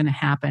thing is going to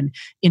happen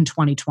in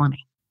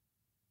 2020.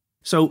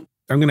 So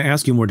I'm going to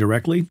ask you more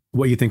directly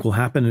what you think will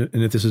happen,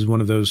 and if this is one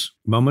of those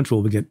moments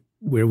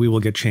where we will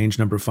get change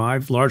number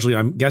 5. Largely,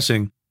 I'm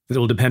guessing that it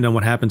will depend on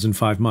what happens in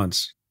 5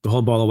 months. The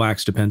whole ball of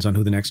wax depends on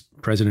who the next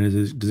president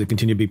is. Does it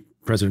continue to be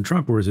President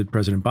Trump, or is it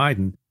President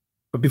Biden?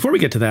 But before we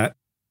get to that,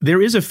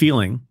 there is a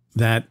feeling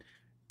that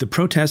the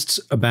protests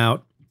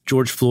about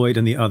George Floyd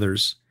and the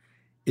others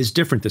is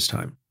different this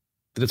time,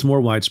 that it's more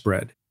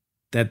widespread,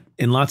 that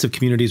in lots of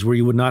communities where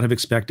you would not have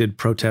expected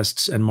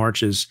protests and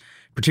marches,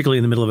 particularly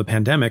in the middle of a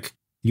pandemic,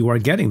 you are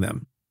getting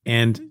them.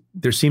 And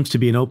there seems to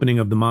be an opening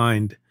of the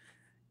mind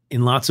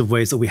in lots of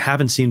ways that we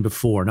haven't seen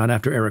before, not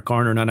after Eric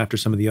Garner, not after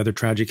some of the other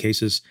tragic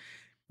cases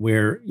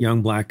where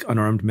young Black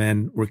unarmed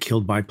men were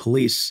killed by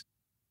police.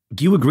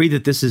 Do you agree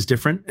that this is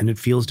different and it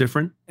feels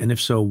different? And if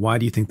so, why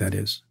do you think that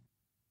is?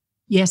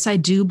 Yes, I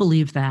do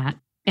believe that.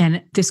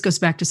 And this goes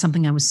back to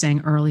something I was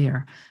saying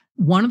earlier.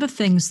 One of the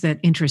things that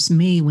interests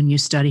me when you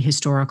study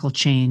historical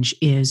change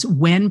is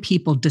when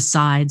people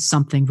decide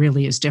something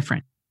really is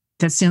different.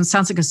 That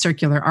sounds like a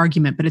circular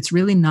argument, but it's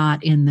really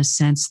not, in the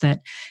sense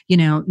that,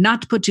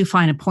 not to put too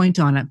fine a point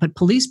on it, but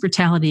police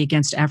brutality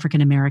against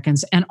African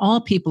Americans and all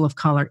people of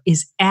color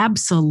is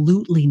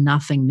absolutely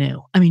nothing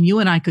new. I mean, you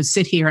and I could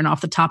sit here and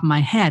off the top of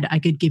my head, I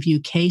could give you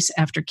case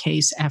after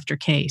case after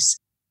case.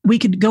 We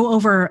could go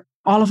over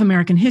all of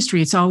American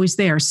history. It's always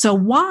there. So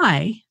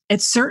why,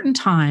 at certain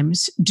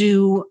times,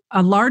 do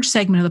a large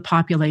segment of the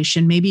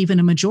population, maybe even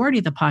a majority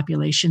of the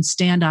population,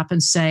 stand up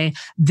and say,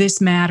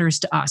 this matters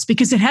to us?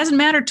 Because it hasn't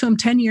mattered to them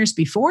 10 years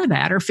before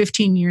that or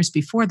 15 years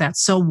before that.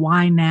 So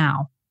why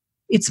now?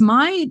 It's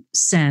my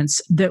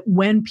sense that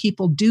when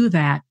people do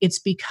that, it's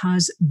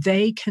because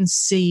they can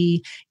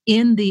see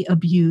in the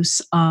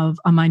abuse of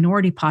a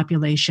minority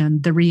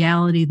population the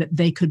reality that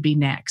they could be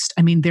next.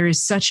 I mean, there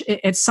is such,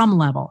 at some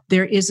level,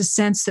 there is a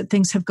sense that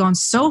things have gone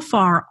so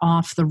far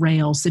off the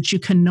rails that you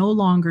can no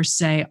longer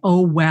say,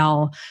 oh,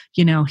 well,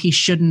 he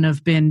shouldn't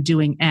have been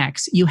doing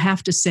X. You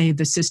have to say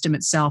the system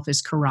itself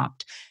is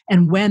corrupt.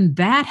 And when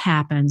that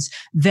happens,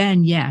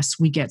 then yes,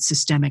 we get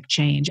systemic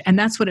change. And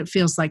that's what it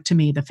feels like to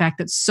me. The fact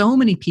that so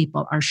many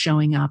people are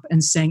showing up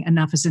and saying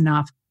enough is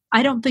enough.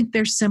 I don't think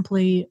they're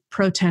simply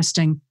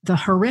protesting the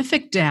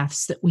horrific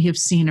deaths that we have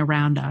seen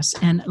around us.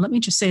 And let me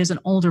just say, as an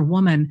older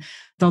woman,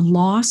 the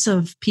loss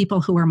of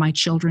people who are my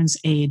children's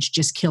age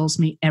just kills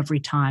me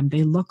every time.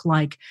 They look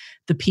like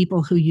the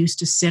people who used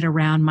to sit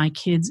around my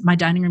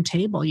dining room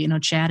table,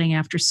 chatting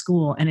after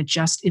school. And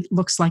it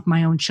looks like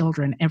my own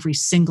children every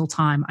single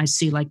time I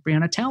see, like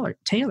Breonna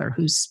Taylor,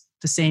 who's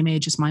the same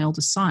age as my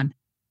oldest son.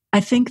 I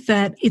think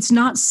that it's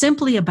not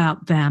simply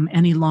about them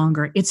any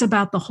longer. It's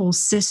about the whole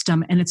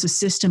system, and it's a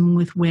system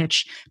with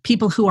which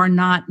people who are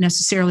not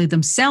necessarily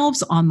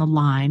themselves on the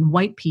line,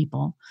 white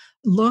people,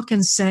 look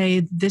and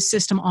say, this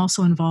system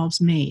also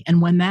involves me.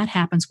 And when that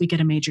happens, we get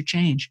a major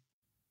change.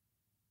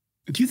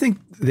 Do you think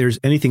there's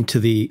anything to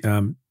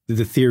the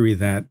theory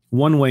that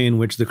one way in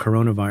which the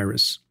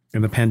coronavirus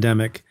and the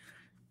pandemic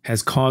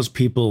has caused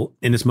people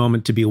in this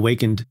moment to be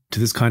awakened to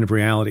this kind of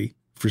reality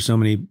for so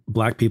many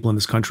Black people in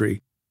this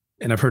country?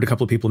 And I've heard a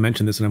couple of people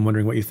mention this, and I'm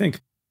wondering what you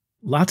think.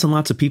 Lots and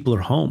lots of people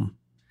are home.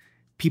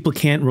 People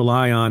can't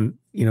rely on,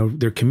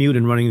 their commute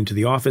and running into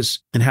the office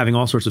and having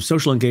all sorts of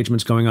social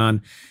engagements going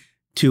on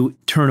to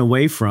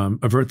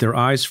avert their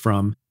eyes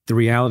from the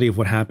reality of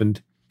what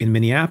happened in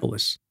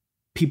Minneapolis.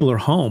 People are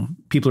home.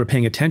 People are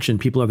paying attention.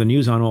 People have the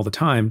news on all the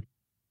time.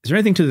 Is there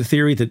anything to the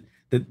theory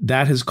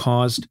that has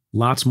caused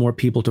lots more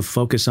people to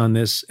focus on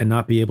this and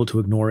not be able to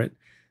ignore it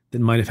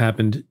than might have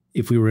happened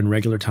if we were in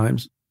regular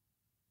times?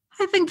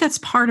 I think that's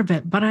part of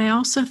it. But I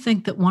also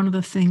think that one of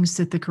the things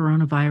that the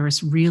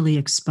coronavirus really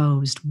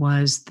exposed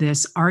was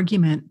this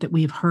argument that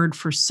we've heard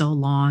for so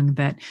long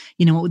that,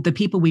 the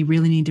people we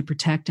really need to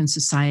protect in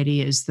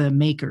society is the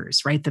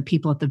makers, right? The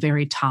people at the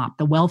very top,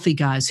 the wealthy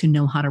guys who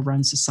know how to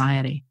run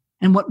society.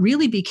 And what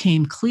really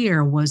became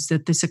clear was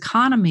that this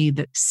economy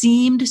that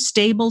seemed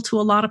stable to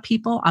a lot of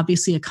people,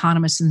 obviously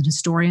economists and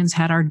historians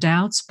had our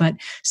doubts, but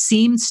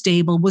seemed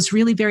stable, was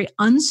really very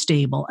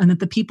unstable, and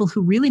that the people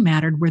who really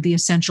mattered were the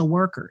essential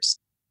workers.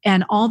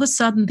 And all of a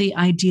sudden, the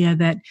idea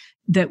that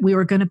we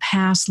were going to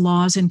pass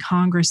laws in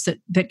Congress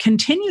that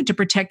continued to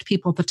protect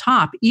people at the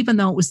top, even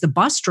though it was the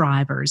bus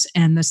drivers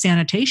and the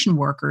sanitation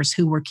workers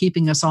who were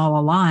keeping us all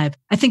alive,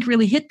 I think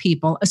really hit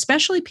people,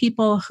 especially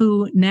people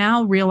who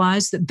now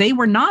realize that they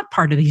were not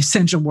part of the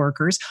essential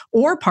workers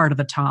or part of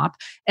the top,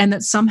 and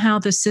that somehow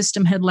the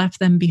system had left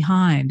them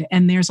behind.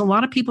 And there's a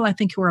lot of people, I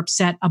think, who are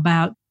upset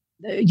about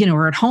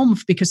are at home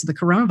because of the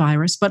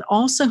coronavirus, but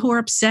also who are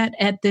upset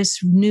at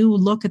this new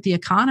look at the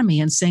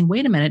economy and saying,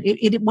 wait a minute,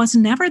 it was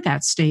never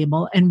that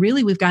stable. And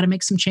really, we've got to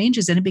make some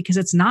changes in it because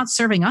it's not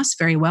serving us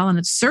very well. And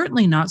it's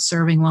certainly not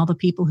serving well the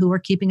people who are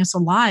keeping us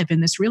alive in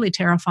this really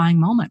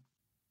terrifying moment.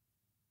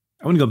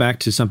 I want to go back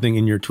to something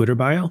in your Twitter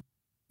bio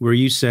where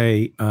you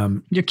say...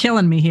 You're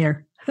killing me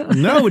here.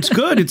 No, it's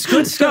good. It's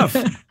good stuff.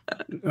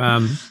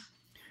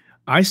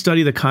 I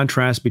study the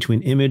contrast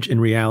between image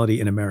and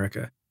reality in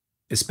America,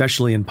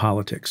 especially in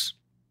politics.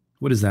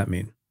 What does that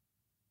mean?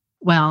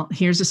 Well,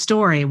 here's a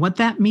story. What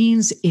that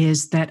means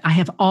is that I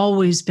have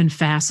always been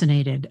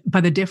fascinated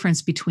by the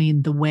difference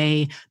between the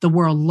way the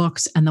world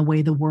looks and the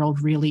way the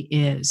world really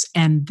is.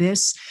 And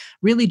this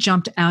really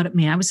jumped out at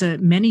me.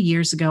 Many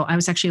years ago, I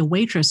was actually a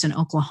waitress in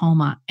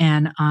Oklahoma,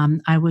 and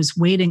I was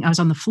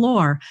on the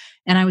floor,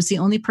 and I was the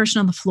only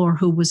person on the floor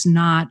who was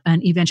not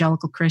an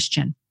evangelical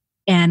Christian.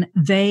 And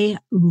they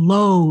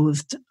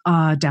loathed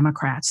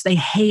Democrats. They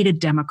hated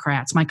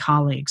Democrats, my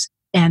colleagues,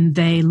 and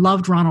they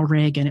loved Ronald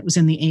Reagan. It was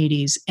in the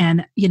 80s.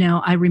 And,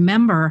 I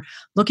remember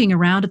looking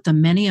around at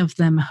them, many of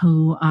them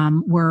who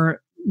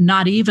were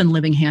not even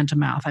living hand to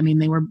mouth. I mean,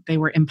 they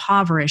were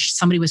impoverished.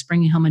 Somebody was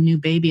bringing home a new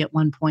baby at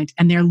one point,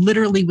 and there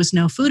literally was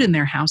no food in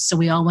their house. So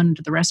we all went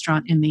into the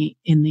restaurant in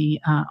the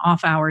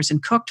off hours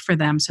and cooked for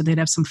them, so they'd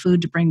have some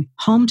food to bring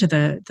home to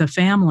the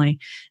family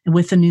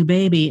with the new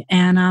baby.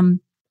 And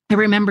I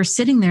remember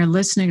sitting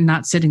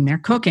there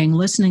cooking,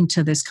 listening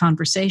to this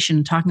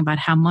conversation, talking about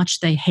how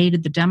much they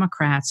hated the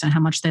Democrats and how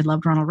much they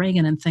loved Ronald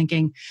Reagan, and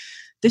thinking,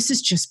 this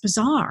is just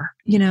bizarre.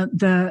 You know,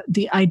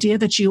 the idea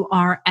that you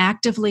are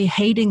actively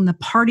hating the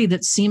party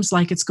that seems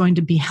like it's going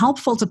to be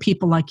helpful to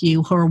people like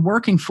you who are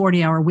working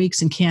 40-hour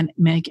weeks and can't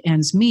make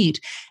ends meet,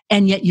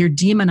 and yet you're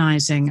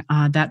demonizing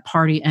that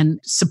party and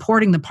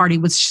supporting the party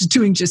which is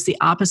doing just the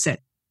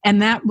opposite.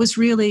 And that was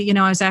really, you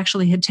know, I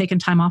had taken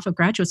time off of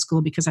graduate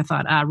school because I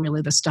thought,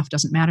 really, this stuff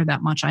doesn't matter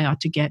that much. I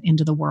ought to get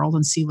into the world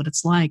and see what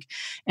it's like.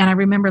 And I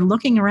remember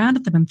looking around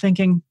at them and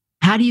thinking,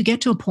 how do you get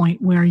to a point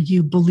where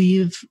you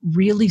believe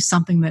really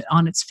something that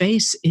on its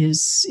face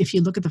is, if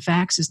you look at the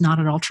facts, is not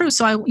at all true?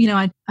 So I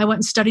went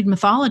and studied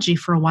mythology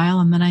for a while,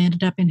 and then I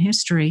ended up in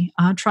history,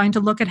 trying to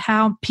look at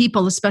how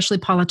people, especially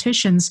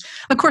politicians,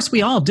 of course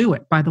we all do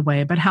it, by the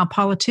way, but how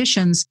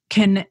politicians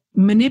can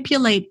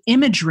manipulate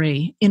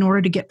imagery in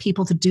order to get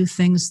people to do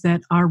things that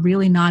are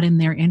really not in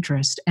their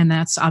interest. And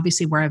that's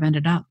obviously where I've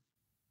ended up.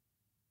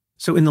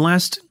 So in the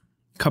last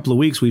couple of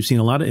weeks, we've seen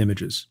a lot of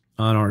images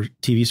on our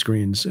TV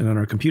screens and on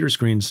our computer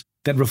screens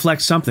that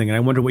reflect something. And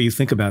I wonder what you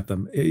think about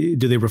them.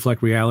 Do they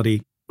reflect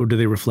reality, or do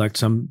they reflect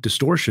some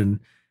distortion?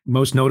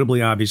 Most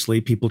notably,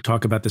 obviously, people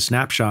talk about the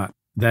snapshot.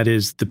 That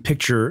is the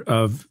picture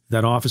of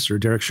that officer,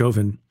 Derek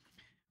Chauvin,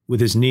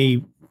 with his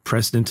knee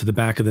pressed into the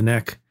back of the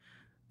neck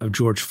of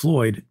George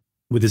Floyd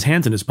with his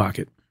hands in his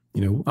pocket,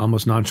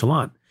 almost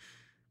nonchalant.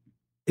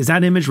 Is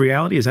that image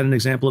reality? Is that an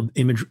example of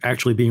image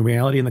actually being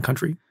reality in the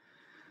country?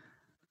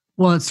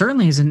 Well, it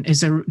certainly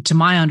to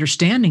my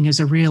understanding, is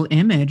a real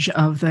image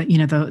of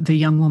the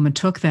young woman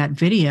took that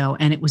video,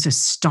 and it was a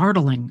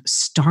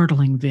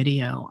startling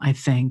video, I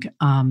think.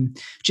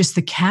 Just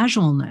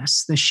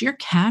the sheer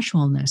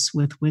casualness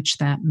with which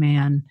that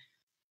man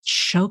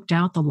choked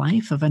out the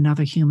life of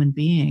another human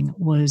being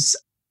was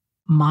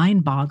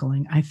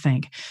mind-boggling, I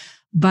think.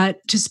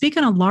 But to speak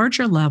on a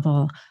larger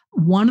level,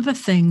 one of the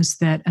things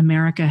that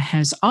America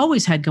has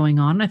always had going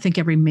on, I think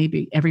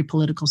every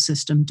political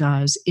system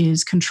does,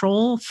 is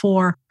control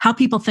for how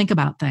people think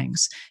about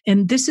things.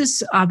 And this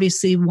is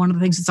obviously one of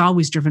the things that's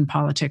always driven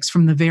politics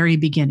from the very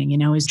beginning.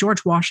 Is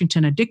George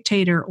Washington a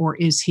dictator, or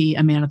is he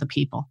a man of the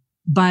people?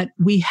 But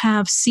we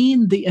have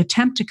seen the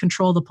attempt to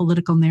control the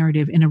political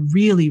narrative in a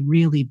really,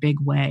 really big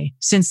way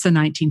since the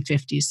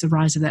 1950s, the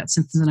rise of that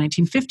since the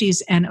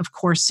 1950s. And of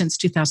course, since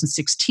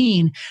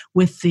 2016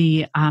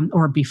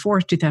 or before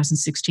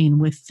 2016,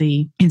 with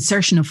the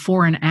insertion of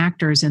foreign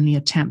actors and the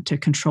attempt to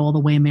control the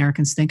way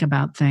Americans think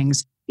about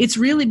things, it's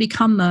really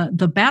become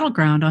the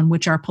battleground on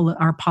which our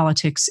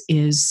politics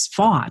is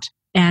fought.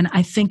 And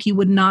I think you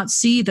would not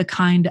see the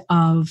kind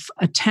of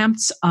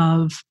attempts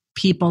of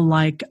people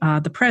like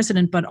the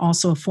president, but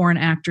also foreign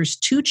actors,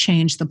 to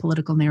change the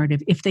political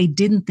narrative if they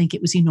didn't think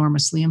it was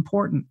enormously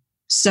important.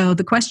 So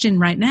the question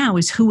right now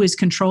is, who is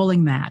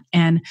controlling that?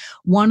 And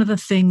one of the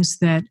things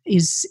that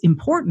is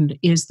important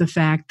is the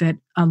fact that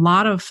a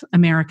lot of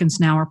Americans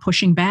now are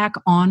pushing back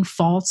on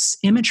false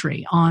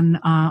imagery, on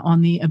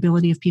the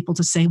ability of people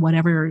to say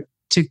whatever,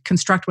 to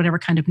construct whatever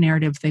kind of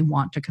narrative they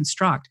want to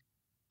construct.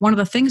 One of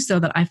the things, though,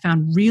 that I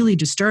found really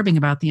disturbing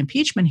about the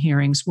impeachment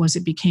hearings was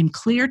it became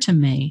clear to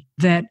me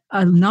that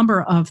a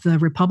number of the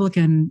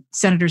Republican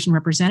senators and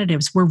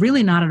representatives were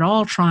really not at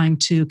all trying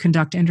to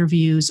conduct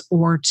interviews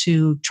or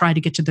to try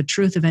to get to the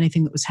truth of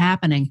anything that was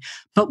happening,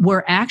 but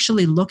were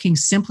actually looking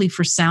simply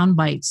for sound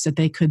bites that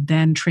they could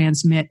then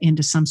transmit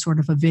into some sort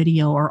of a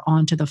video or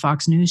onto the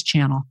Fox News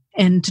channel,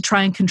 and to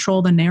try and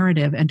control the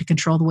narrative and to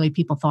control the way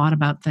people thought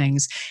about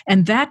things.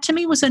 And that, to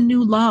me, was a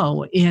new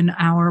low in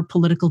our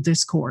political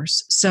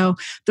discourse. So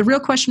the real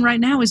question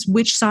right now is,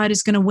 which side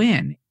is going to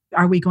win?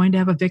 Are we going to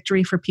have a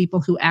victory for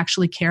people who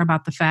actually care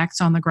about the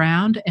facts on the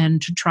ground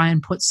and to try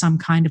and put some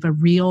kind of a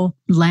real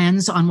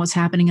lens on what's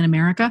happening in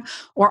America?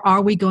 Or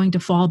are we going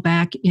to fall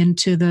back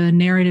into the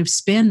narrative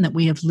spin that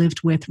we have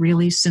lived with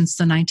really since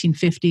the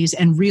 1950s,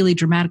 and really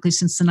dramatically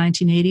since the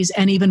 1980s,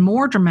 and even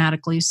more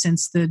dramatically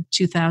since the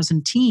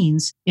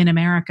 2010s in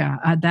America?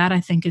 That,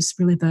 I think, is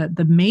really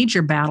the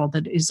major battle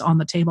that is on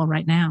the table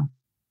right now.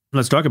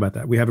 Let's talk about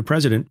that. We have a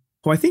president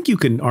who I think you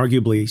can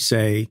arguably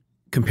say,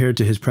 compared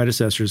to his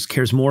predecessors,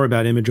 cares more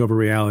about image over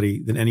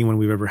reality than anyone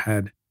we've ever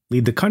had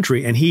lead the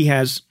country. And he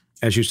has,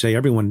 as you say,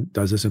 everyone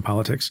does this in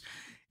politics,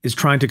 is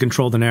trying to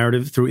control the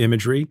narrative through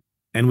imagery.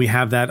 And we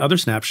have that other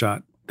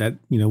snapshot that,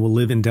 will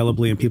live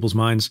indelibly in people's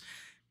minds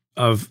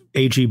of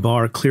A.G.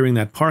 Barr clearing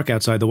that park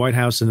outside the White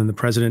House, and then the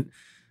president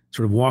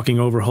sort of walking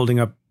over,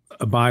 holding up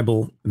a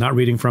Bible, not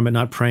reading from it,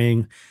 not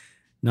praying,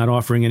 not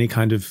offering any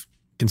kind of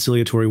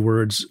conciliatory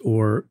words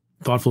or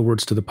thoughtful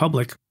words to the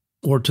public,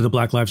 or to the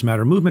Black Lives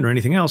Matter movement or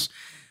anything else,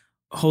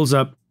 holds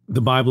up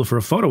the Bible for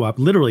a photo op,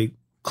 literally,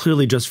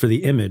 clearly just for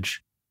the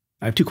image.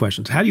 I have two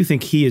questions. How do you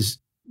think he is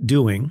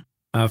doing?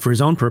 for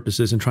his own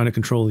purposes and trying to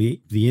control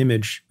the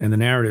image and the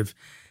narrative?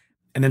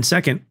 And then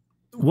second,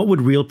 what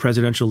would real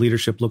presidential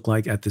leadership look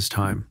like at this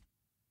time?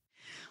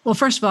 Well,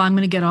 first of all, I'm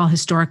going to get all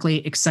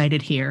historically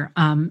excited here.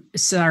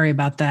 Sorry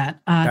about that.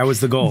 That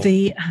was the goal.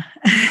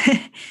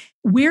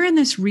 We're in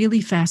this really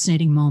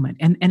fascinating moment,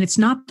 and it's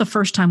not the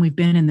first time we've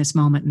been in this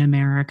moment in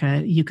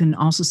America. You can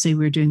also say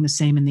we're doing the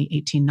same in the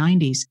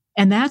 1890s.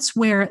 And that's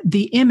where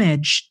the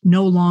image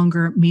no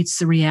longer meets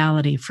the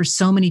reality for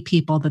so many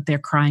people that they're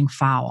crying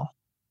foul.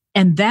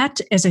 And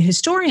that, as a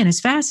historian, is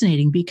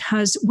fascinating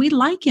because we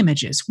like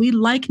images. We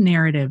like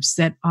narratives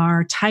that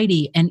are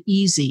tidy and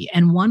easy.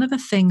 And one of the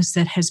things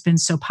that has been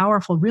so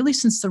powerful, really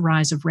since the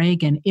rise of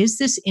Reagan, is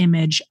this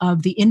image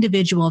of the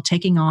individual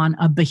taking on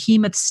a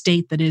behemoth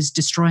state that is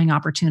destroying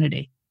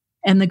opportunity.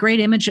 And the great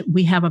image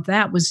we have of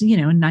that was, in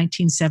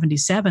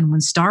 1977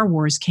 when Star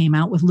Wars came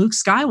out with Luke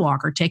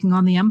Skywalker taking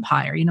on the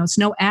Empire. It's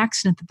no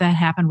accident that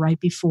happened right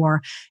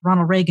before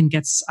Ronald Reagan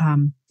gets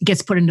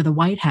put into the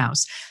White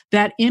House.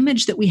 That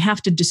image that we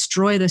have to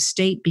destroy the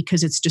state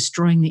because it's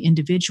destroying the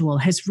individual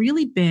has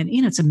really been,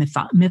 it's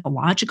a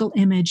mythological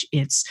image.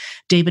 It's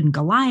David and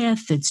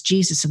Goliath. It's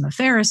Jesus and the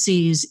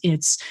Pharisees.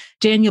 It's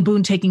Daniel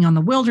Boone taking on the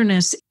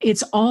wilderness.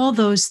 It's all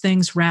those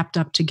things wrapped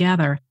up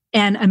together.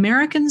 And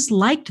Americans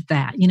liked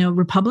that.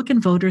 Republican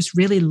voters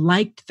really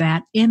liked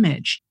that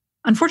image.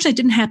 Unfortunately, it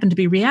didn't happen to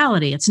be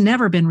reality. It's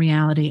never been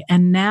reality.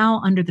 And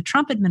now under the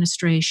Trump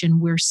administration,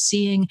 we're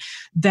seeing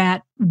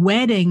that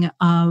wedding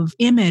of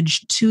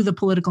image to the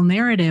political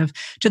narrative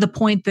to the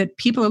point that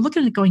people are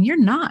looking at it going, you're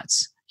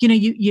nuts.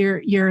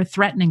 You're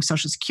threatening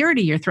Social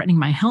Security. You're threatening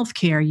my health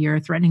care. You're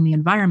threatening the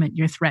environment.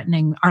 You're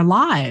threatening our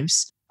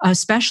lives.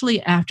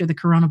 Especially after the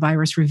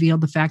coronavirus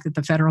revealed the fact that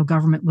the federal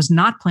government was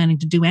not planning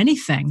to do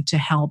anything to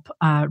help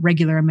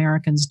regular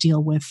Americans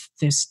deal with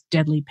this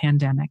deadly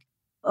pandemic.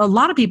 A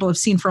lot of people have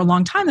seen for a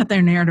long time that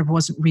their narrative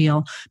wasn't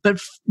real,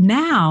 but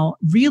now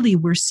really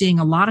we're seeing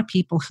a lot of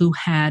people who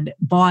had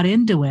bought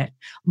into it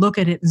look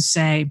at it and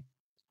say,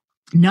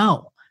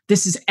 no,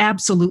 this is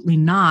absolutely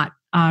not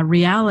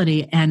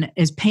reality. And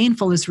as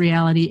painful as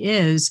reality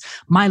is,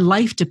 my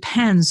life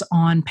depends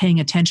on paying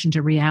attention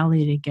to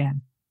reality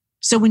again.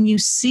 So when you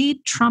see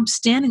Trump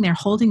standing there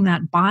holding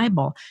that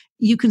Bible,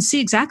 you can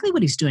see exactly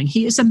what he's doing.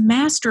 He is a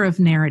master of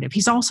narrative.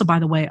 He's also, by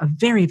the way, a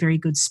very, very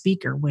good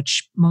speaker,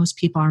 which most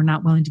people are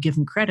not willing to give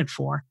him credit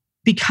for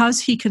because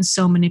he can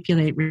so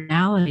manipulate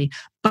reality.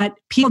 But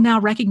people now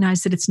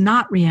recognize that it's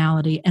not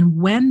reality. And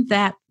when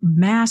that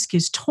mask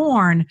is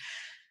torn,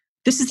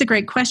 this is the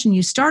great question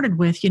you started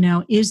with,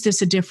 is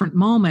this a different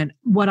moment?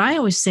 What I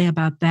always say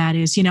about that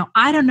is,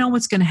 I don't know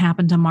what's going to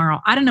happen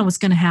tomorrow. I don't know what's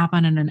going to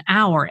happen in an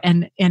hour.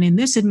 And in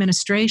this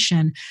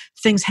administration,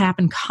 things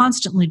happen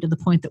constantly to the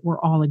point that we're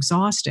all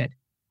exhausted.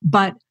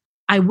 But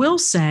I will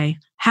say,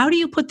 how do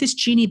you put this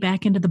genie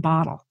back into the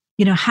bottle?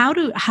 How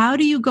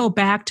do you go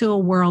back to a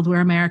world where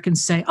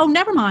Americans say, oh,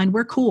 never mind,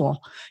 we're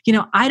cool.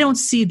 I don't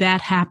see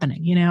that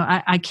happening.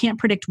 I can't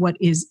predict what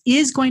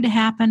is going to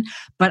happen,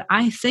 but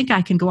I think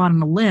I can go out on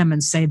a limb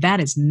and say that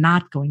is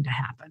not going to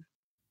happen.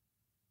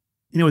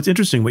 It's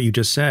interesting what you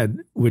just said,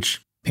 which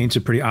paints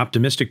a pretty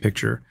optimistic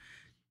picture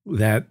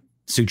that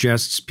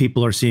suggests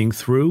people are seeing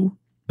through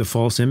the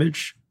false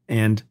image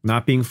and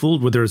not being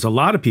fooled. Where there's a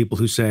lot of people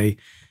who say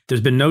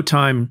there's been no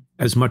time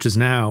as much as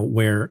now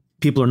where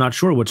people are not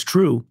sure what's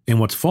true and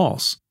what's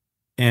false.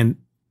 And,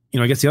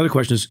 I guess the other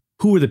question is,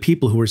 who are the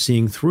people who are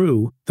seeing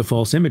through the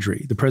false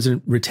imagery? The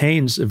president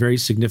retains a very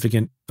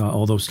significant,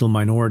 although still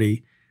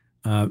minority,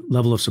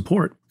 level of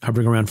support,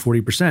 hovering around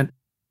 40%.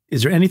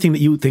 Is there anything that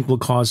you think will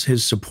cause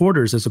his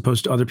supporters, as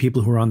opposed to other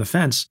people who are on the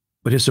fence,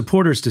 but his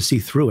supporters to see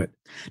through it?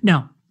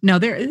 No,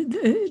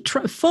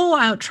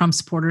 full-out Trump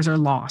supporters are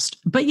lost.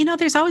 But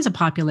there's always a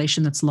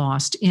population that's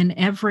lost in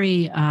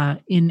every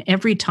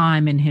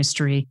time in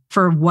history.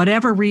 For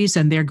whatever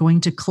reason, they're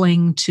going to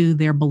cling to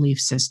their belief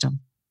system.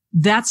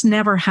 That's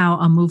never how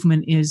a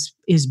movement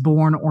is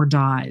born or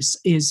dies,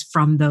 is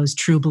from those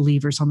true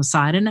believers on the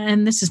side.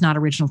 And this is not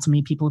original to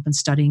me. People have been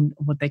studying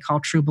what they call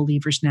true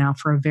believers now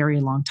for a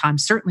very long time,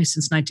 certainly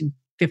since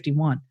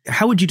 1951.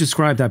 How would you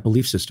describe that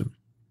belief system?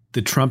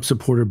 The Trump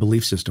supporter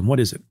belief system, what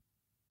is it?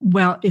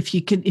 Well, if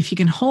you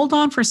can hold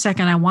on for a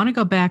second, I want to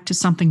go back to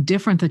something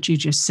different that you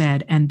just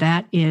said. And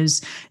that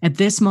is, at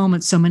this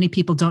moment, so many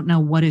people don't know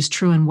what is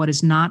true and what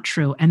is not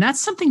true. And that's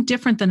something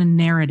different than a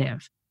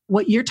narrative.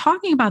 What you're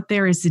talking about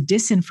there is the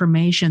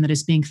disinformation that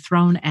is being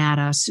thrown at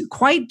us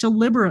quite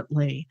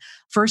deliberately,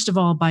 first of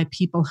all, by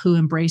people who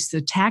embrace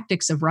the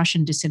tactics of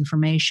Russian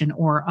disinformation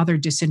or other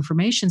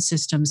disinformation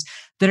systems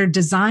that are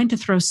designed to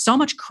throw so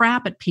much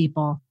crap at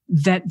people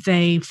that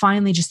they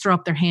finally just throw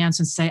up their hands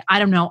and say, I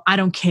don't know, I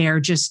don't care,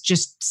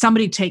 just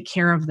somebody take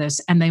care of this,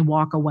 and they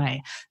walk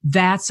away.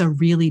 That's a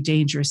really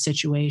dangerous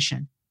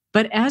situation.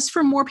 But as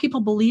for more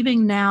people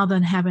believing now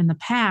than have in the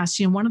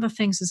past, one of the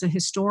things as a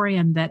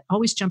historian that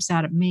always jumps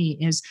out at me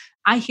is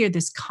I hear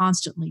this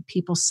constantly,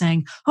 people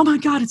saying, oh my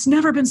God, it's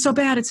never been so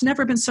bad. It's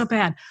never been so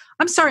bad.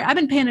 I'm sorry, I've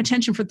been paying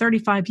attention for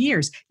 35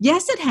 years.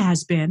 Yes, it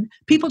has been.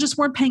 People just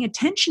weren't paying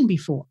attention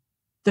before.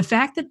 The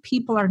fact that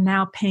people are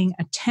now paying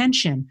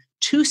attention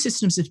to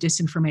systems of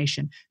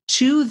disinformation,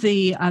 to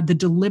the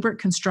deliberate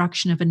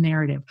construction of a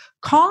narrative,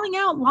 calling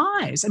out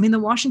lies. I mean, the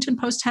Washington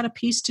Post had a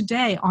piece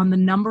today on the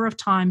number of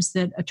times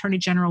that Attorney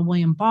General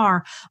William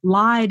Barr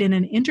lied in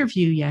an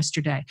interview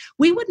yesterday.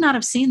 We would not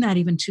have seen that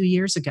even 2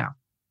 years ago.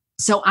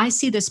 So I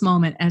see this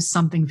moment as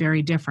something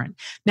very different.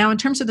 Now, in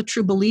terms of the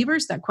true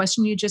believers, that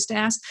question you just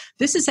asked,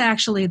 this is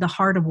actually the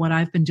heart of what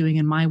I've been doing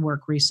in my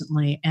work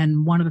recently,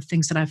 and one of the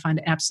things that I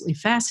find absolutely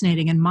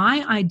fascinating. And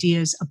my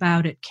ideas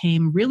about it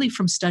came really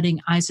from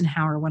studying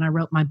Eisenhower when I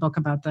wrote my book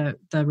about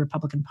the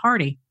Republican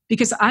Party.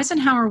 Because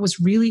Eisenhower was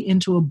really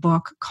into a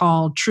book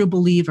called True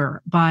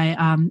Believer by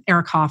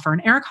Eric Hoffer.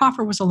 And Eric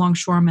Hoffer was a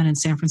longshoreman in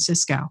San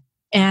Francisco.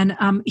 And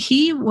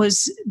he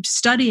was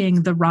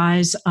studying the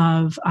rise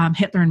of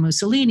Hitler and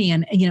Mussolini.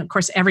 And, of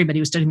course, everybody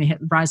was studying the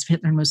rise of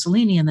Hitler and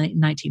Mussolini in the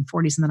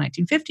 1940s and the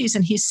 1950s.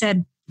 And he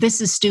said,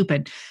 this is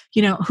stupid.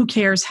 Who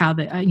cares how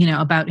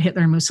about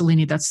Hitler and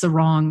Mussolini? That's the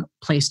wrong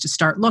place to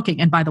start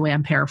looking. And by the way,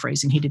 I'm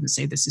paraphrasing. He didn't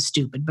say this is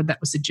stupid, but that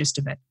was the gist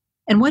of it.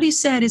 And what he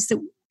said is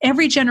that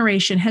every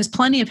generation has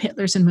plenty of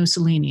Hitlers and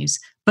Mussolinis,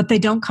 but they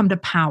don't come to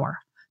power.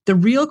 The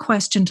real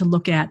question to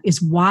look at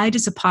is, why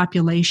does a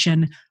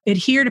population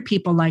adhere to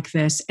people like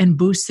this and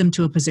boost them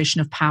to a position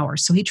of power?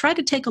 So he tried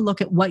to take a look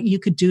at what you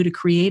could do to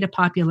create a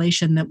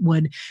population that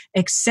would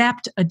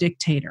accept a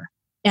dictator.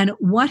 And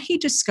what he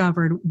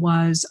discovered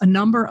was a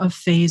number of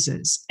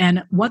phases.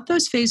 And what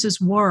those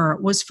phases were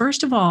was,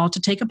 first of all,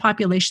 to take a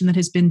population that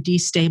has been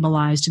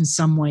destabilized in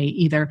some way,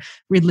 either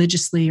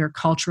religiously or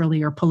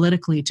culturally or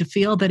politically, to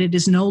feel that it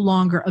is no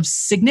longer of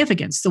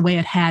significance the way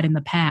it had in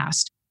the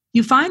past.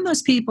 You find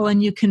those people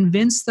and you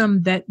convince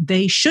them that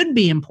they should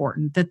be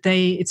important, that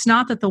it's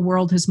not that the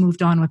world has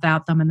moved on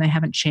without them and they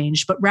haven't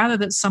changed, but rather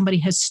that somebody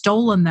has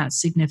stolen that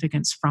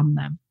significance from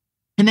them.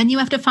 And then you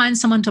have to find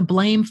someone to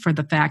blame for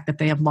the fact that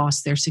they have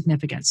lost their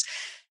significance.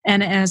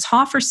 And as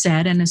Hoffer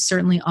said, and as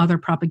certainly other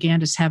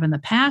propagandists have in the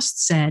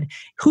past said,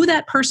 who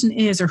that person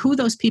is or who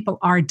those people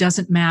are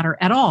doesn't matter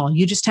at all.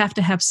 You just have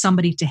to have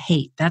somebody to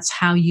hate. That's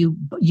how you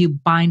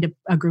bind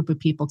a group of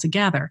people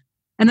together.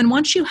 And then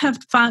once you have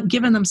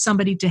given them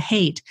somebody to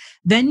hate,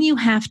 then you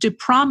have to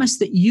promise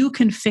that you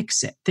can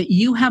fix it, that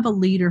you have a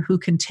leader who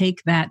can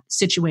take that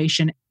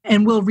situation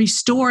and will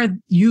restore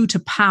you to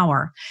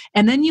power.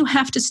 And then you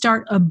have to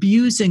start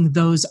abusing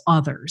those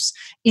others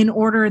in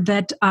order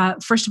that,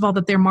 first of all,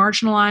 that they're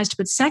marginalized,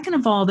 but second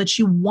of all, that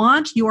you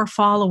want your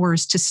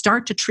followers to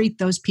start to treat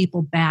those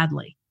people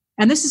badly.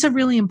 And this is a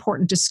really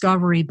important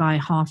discovery by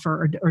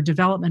Hoffer or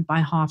development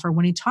by Hoffer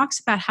when he talks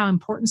about how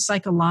important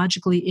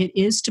psychologically it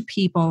is to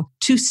people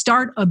to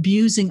start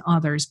abusing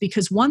others.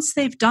 Because once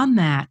they've done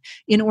that,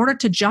 in order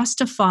to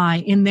justify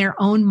in their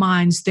own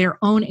minds their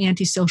own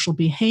antisocial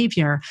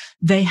behavior,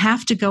 they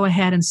have to go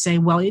ahead and say,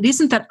 well, it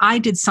isn't that I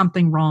did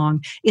something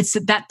wrong, it's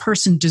that that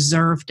person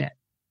deserved it.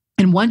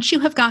 And once you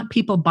have got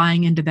people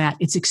buying into that,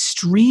 it's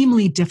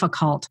extremely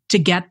difficult to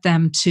get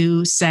them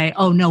to say,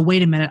 oh, no,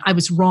 wait a minute, I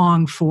was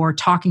wrong for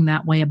talking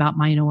that way about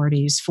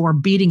minorities, for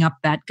beating up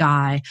that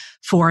guy,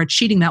 for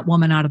cheating that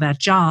woman out of that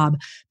job,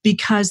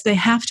 because they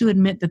have to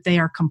admit that they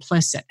are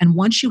complicit. And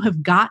once you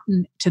have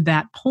gotten to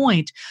that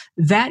point,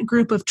 that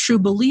group of true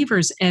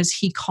believers, as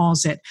he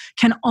calls it,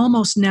 can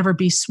almost never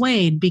be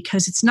swayed,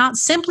 because it's not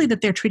simply that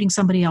they're treating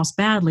somebody else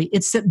badly,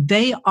 it's that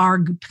they are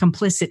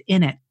complicit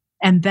in it.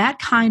 And that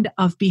kind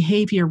of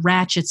behavior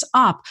ratchets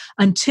up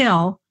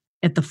until,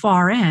 at the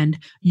far end,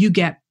 you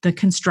get the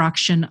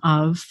construction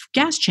of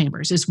gas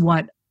chambers, is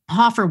what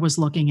Hoffer was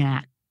looking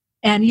at.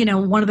 And,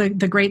 one of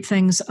the great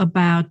things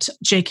about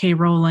J.K.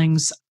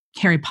 Rowling's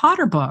Harry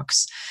Potter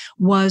books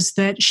was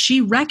that she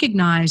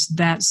recognized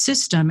that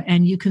system,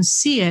 and you can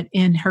see it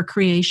in her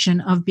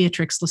creation of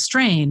Beatrix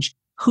Lestrange,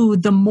 who,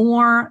 the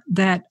more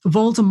that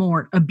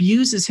Voldemort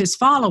abuses his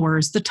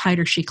followers, the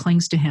tighter she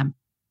clings to him.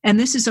 And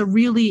this is a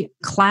really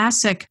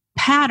classic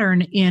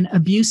pattern in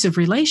abusive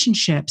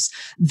relationships,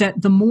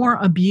 that the more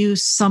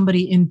abuse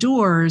somebody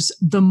endures,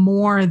 the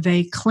more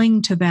they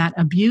cling to that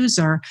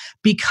abuser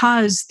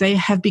because they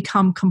have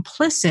become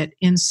complicit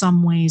in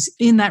some ways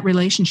in that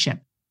relationship.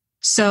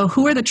 So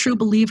who are the true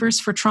believers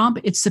for Trump?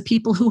 It's the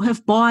people who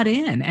have bought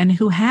in and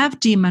who have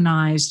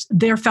demonized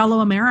their fellow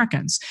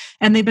Americans.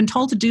 And they've been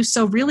told to do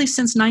so really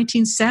since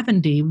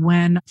 1970,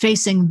 when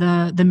facing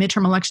the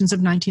midterm elections of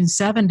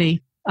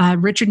 1970,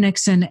 Richard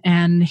Nixon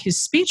and his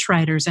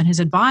speechwriters and his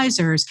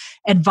advisors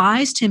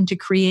advised him to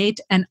create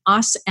an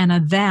us and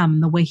a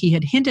them, the way he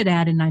had hinted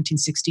at in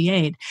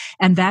 1968.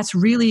 And that's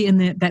really in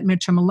that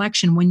midterm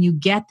election when you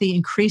get the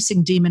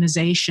increasing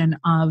demonization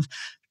of,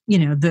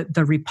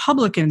 the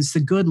Republicans, the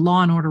good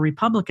law and order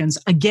Republicans,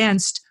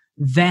 against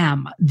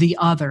them, the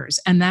others.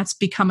 And that's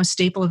become a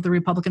staple of the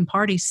Republican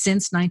Party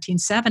since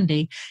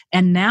 1970.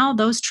 And now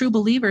those true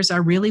believers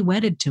are really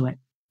wedded to it.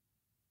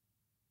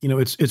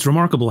 It's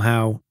remarkable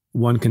how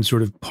one can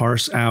sort of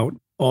parse out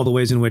all the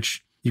ways in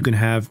which you can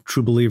have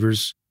true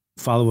believers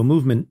follow a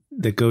movement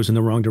that goes in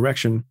the wrong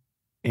direction.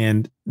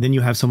 And then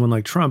you have someone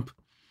like Trump,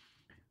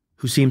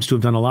 who seems to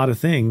have done a lot of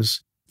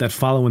things that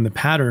follow in the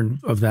pattern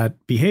of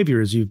that behavior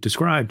as you've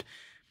described.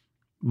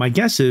 My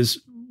guess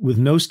is, with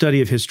no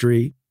study of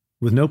history,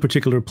 with no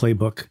particular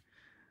playbook,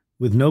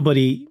 with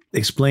nobody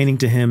explaining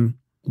to him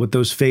what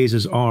those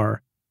phases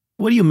are,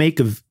 what do you make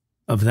of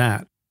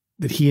that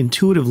he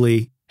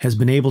intuitively has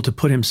been able to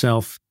put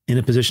himself in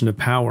a position of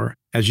power,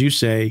 as you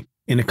say,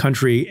 in a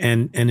country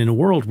and in a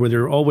world where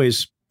there are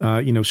always,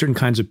 certain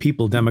kinds of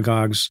people,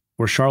 demagogues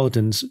or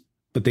charlatans,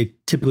 but they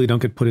typically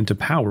don't get put into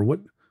power. What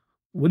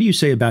do you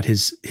say about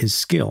his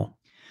skill?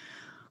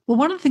 Well,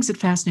 one of the things that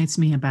fascinates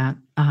me about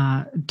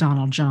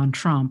Donald John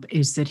Trump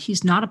is that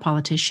he's not a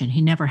politician.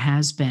 He never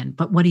has been.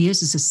 But what he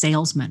is a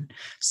salesman.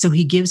 So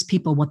he gives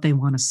people what they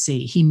want to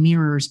see. He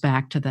mirrors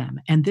back to them.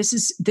 And this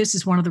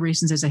is one of the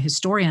reasons, as a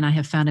historian, I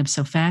have found him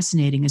so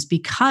fascinating, is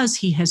because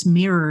he has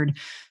mirrored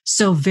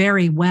so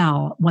very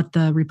well what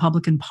the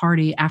Republican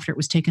Party, after it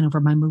was taken over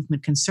by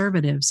movement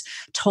conservatives,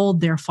 told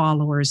their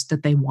followers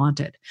that they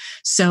wanted.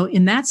 So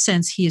in that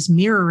sense, he is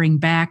mirroring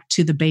back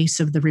to the base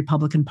of the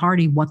Republican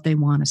Party what they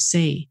want to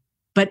see.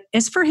 But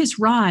as for his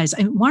rise,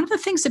 one of the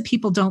things that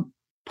people don't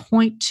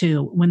point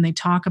to when they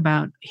talk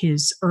about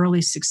his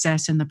early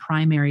success in the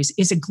primaries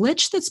is a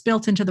glitch that's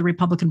built into the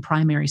Republican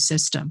primary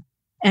system.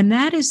 And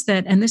that is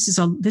that, and this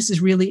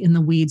is really in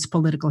the weeds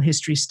political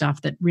history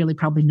stuff that really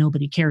probably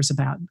nobody cares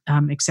about,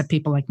 except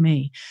people like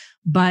me.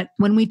 But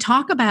when we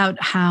talk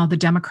about how the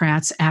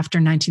Democrats after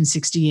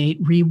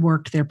 1968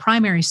 reworked their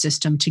primary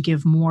system to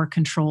give more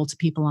control to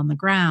people on the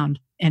ground,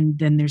 and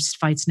then there's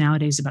fights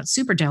nowadays about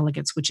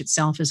superdelegates, which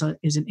itself is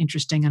an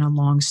interesting and a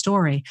long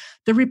story.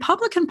 The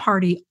Republican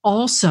Party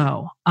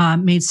also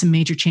made some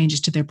major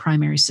changes to their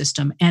primary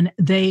system. And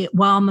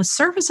while on the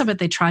surface of it,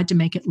 they tried to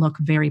make it look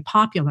very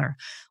popular.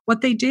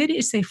 What they did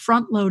is they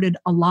front-loaded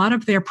a lot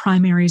of their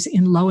primaries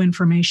in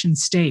low-information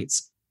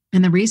states.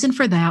 And the reason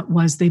for that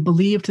was they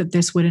believed that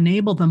this would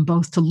enable them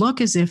both to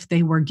look as if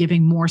they were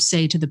giving more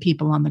say to the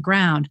people on the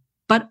ground,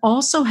 but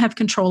also have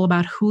control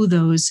about who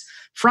those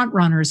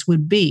frontrunners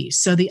would be.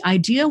 So the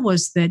idea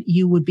was that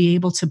you would be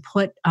able to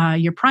put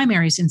your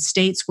primaries in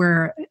states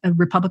where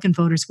Republican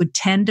voters would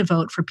tend to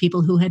vote for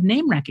people who had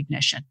name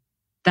recognition.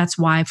 That's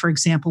why, for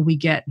example, we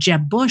get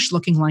Jeb Bush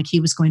looking like he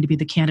was going to be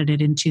the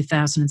candidate in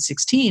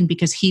 2016,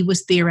 because he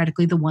was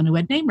theoretically the one who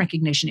had name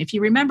recognition. If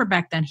you remember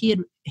back then, he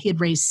had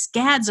raised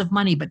scads of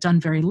money but done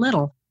very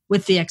little,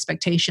 with the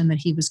expectation that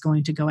he was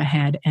going to go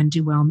ahead and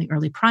do well in the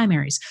early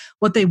primaries.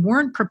 What they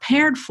weren't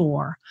prepared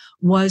for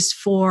was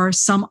for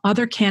some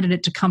other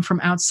candidate to come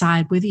from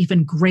outside with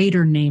even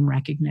greater name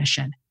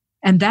recognition.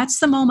 And that's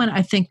the moment,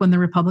 I think, when the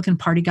Republican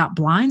Party got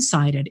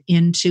blindsided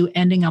into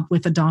ending up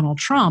with a Donald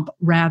Trump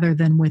rather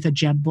than with a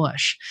Jeb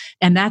Bush.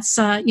 And that's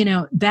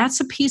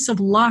a piece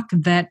of luck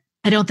that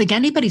I don't think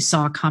anybody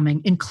saw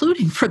coming,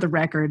 including, for the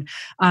record,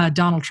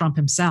 Donald Trump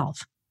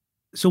himself.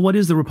 So what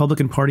is the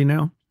Republican Party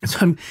now?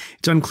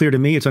 It's unclear to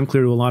me. It's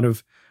unclear to a lot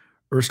of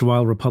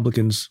erstwhile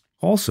Republicans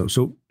also.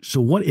 So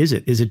what is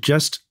it? Is it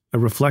just a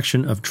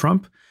reflection of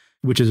Trump,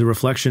 which is a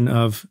reflection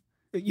of,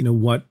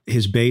 what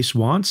his base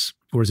wants,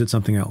 or is it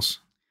something else?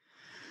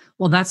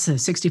 Well, that's a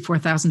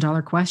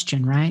 $64,000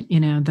 question, right?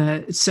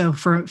 So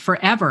for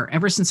forever,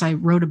 ever since I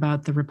wrote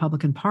about the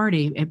Republican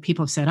Party,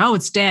 people have said, "Oh,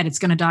 it's dead. It's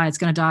going to die. It's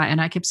going to die." And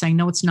I kept saying,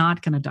 "No, it's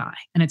not going to die."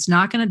 And it's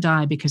not going to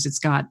die because it's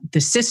got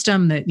the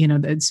system that,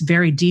 it's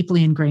very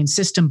deeply ingrained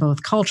system,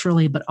 both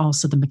culturally, but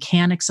also the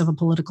mechanics of a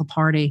political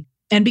party.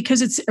 And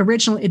because its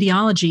original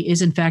ideology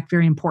is, in fact,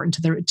 very important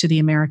to the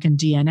American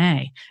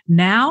DNA.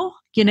 Now,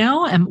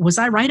 was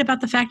I right about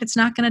the fact it's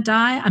not going to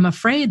die? I'm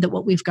afraid that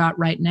what we've got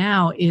right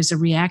now is a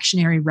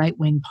reactionary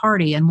right-wing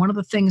party. And one of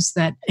the things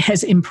that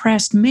has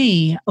impressed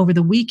me over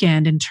the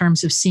weekend in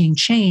terms of seeing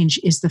change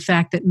is the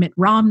fact that Mitt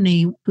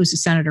Romney, who's a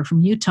senator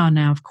from Utah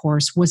now, of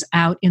course, was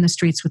out in the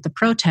streets with the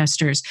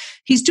protesters.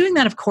 He's doing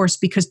that, of course,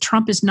 because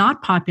Trump is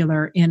not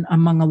popular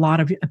among a lot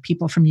of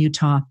people from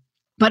Utah.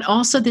 But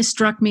also this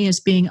struck me as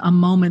being a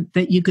moment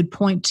that you could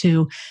point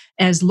to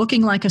as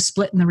looking like a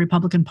split in the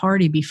Republican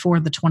Party before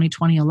the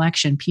 2020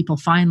 election, people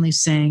finally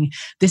saying,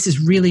 this is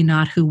really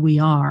not who we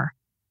are.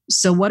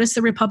 So what is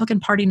the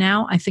Republican Party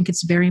now? I think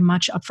it's very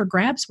much up for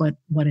grabs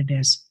what it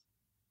is.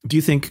 Do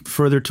you think,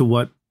 further to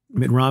what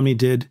Mitt Romney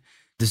did,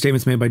 the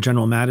statements made by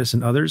General Mattis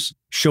and others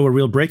show a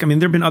real break? I mean,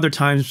 there have been other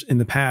times in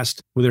the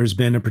past where there's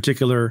been a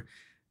particular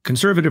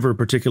conservative or a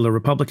particular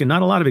Republican,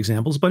 not a lot of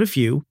examples, but a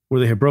few,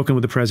 where they have broken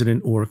with the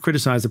president or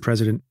criticized the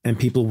president, and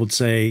people would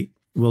say,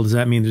 well, does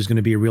that mean there's going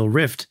to be a real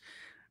rift?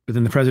 But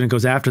then the president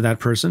goes after that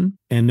person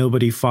and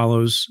nobody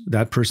follows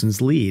that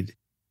person's lead.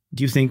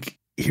 Do you think,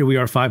 here we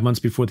are 5 months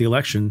before the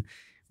election,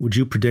 would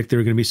you predict there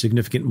are going to be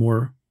significant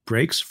more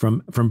breaks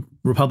from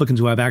Republicans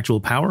who have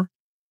actual power?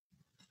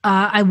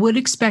 I would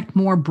expect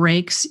more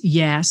breaks,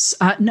 yes.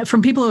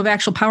 From people who have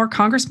actual power,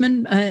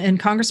 congressmen and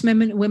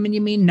congresswomen,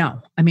 you mean?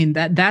 No. I mean,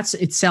 that's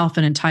itself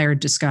an entire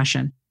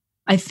discussion.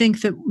 I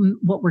think that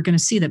what we're going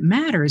to see that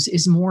matters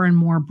is more and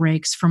more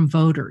breaks from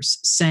voters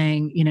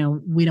saying,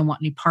 we don't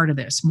want any part of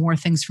this, more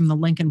things from the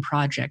Lincoln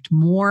Project,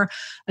 more,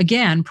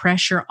 again,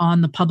 pressure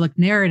on the public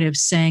narrative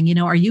saying,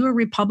 are you a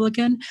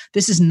Republican?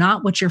 This is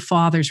not what your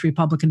father's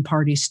Republican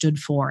Party stood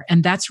for.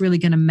 And that's really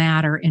going to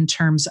matter in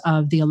terms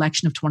of the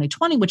election of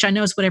 2020, which I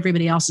know is what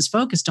everybody else is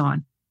focused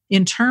on.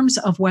 In terms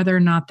of whether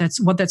or not that's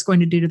going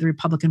to do to the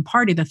Republican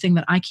Party, the thing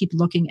that I keep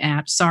looking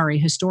at,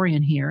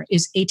 historian here,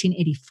 is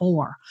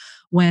 1884,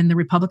 when the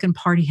Republican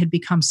Party had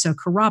become so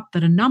corrupt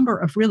that a number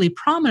of really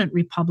prominent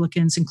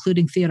Republicans,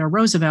 including Theodore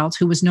Roosevelt,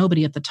 who was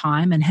nobody at the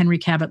time, and Henry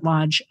Cabot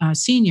Lodge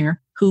Sr.,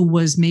 who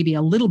was maybe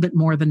a little bit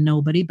more than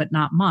nobody, but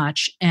not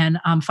much, and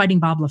Fighting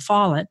Bob La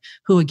Follette,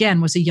 who again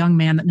was a young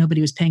man that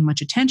nobody was paying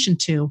much attention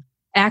to,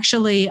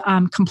 actually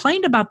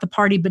complained about the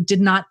party but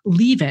did not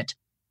leave it.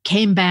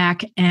 Came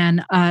back,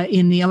 and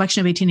in the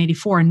election of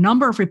 1884, a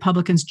number of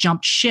Republicans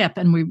jumped ship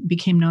and we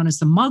became known as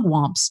the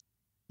Mugwumps.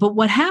 But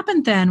what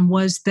happened then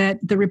was that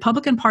the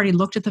Republican Party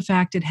looked at the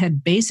fact it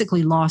had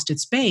basically lost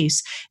its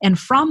base. And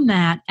from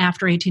that,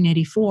 after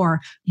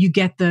 1884, you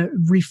get the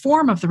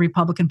reform of the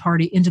Republican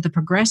Party into the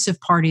Progressive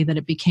Party that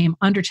it became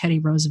under Teddy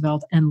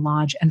Roosevelt and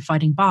Lodge and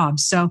Fighting Bob.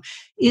 So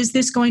is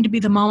this going to be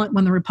the moment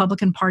when the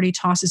Republican Party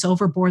tosses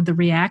overboard the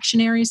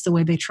reactionaries the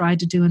way they tried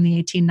to do in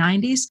the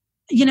 1890s?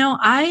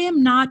 I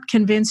am not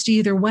convinced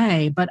either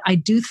way, but I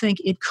do think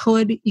it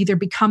could either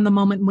become the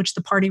moment in which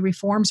the party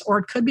reforms, or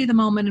it could be the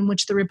moment in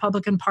which the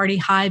Republican Party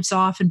hives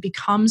off and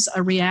becomes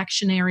a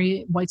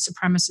reactionary white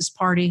supremacist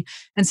party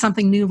and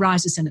something new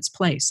rises in its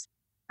place.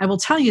 I will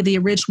tell you the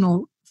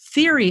original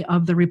theory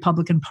of the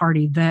Republican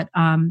Party that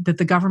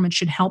the government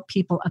should help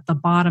people at the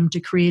bottom to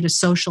create a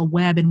social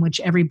web in which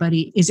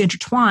everybody is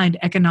intertwined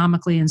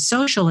economically and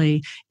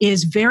socially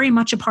is very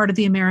much a part of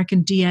the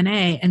American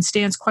DNA and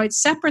stands quite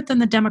separate than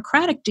the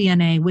Democratic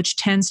DNA, which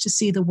tends to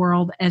see the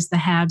world as the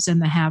haves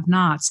and the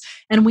have-nots.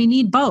 And we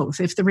need both.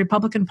 If the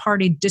Republican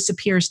Party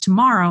disappears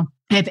tomorrow,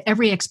 I have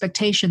every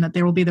expectation that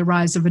there will be the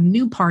rise of a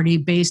new party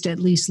based at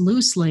least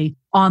loosely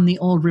on the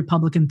old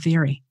Republican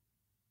theory.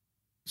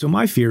 So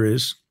my fear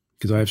is,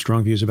 because I have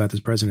strong views about this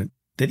president,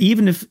 that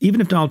even if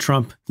Donald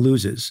Trump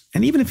loses,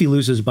 and even if he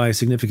loses by a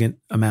significant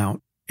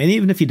amount, and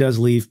even if he does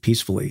leave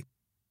peacefully,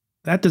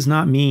 that does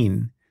not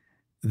mean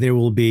there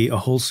will be a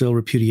wholesale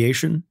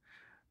repudiation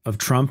of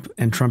Trump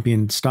and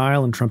Trumpian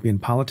style and Trumpian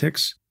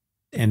politics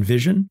and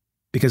vision,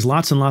 because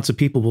lots and lots of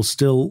people will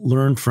still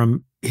learn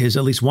from his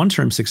at least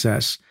one-term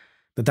success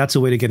that that's a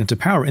way to get into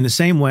power. In the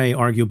same way,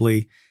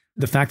 arguably,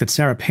 the fact that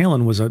Sarah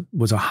Palin was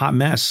a hot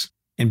mess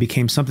and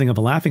became something of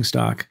a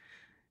laughingstock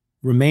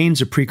remains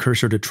a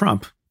precursor to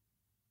Trump.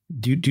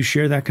 Do you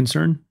share that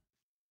concern?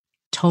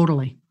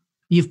 Totally.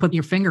 You've put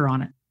your finger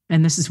on it.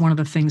 And this is one of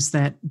the things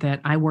that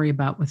I worry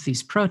about with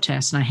these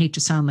protests. And I hate to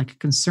sound like a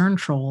concern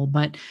troll,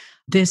 but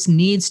this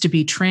needs to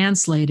be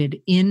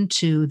translated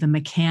into the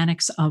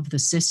mechanics of the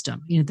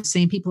system. The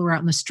same people who are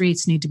out in the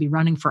streets need to be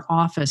running for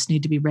office,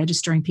 need to be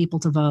registering people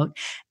to vote.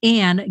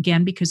 And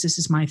again, because this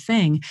is my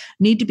thing,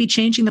 need to be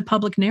changing the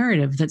public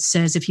narrative that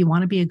says, if you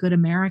want to be a good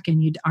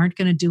American, you aren't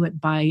going to do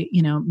it by,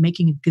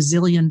 making a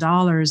gazillion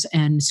dollars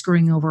and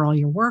screwing over all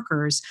your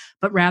workers,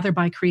 but rather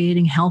by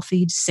creating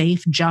healthy,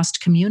 safe, just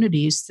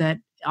communities that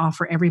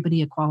offer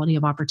everybody equality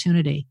of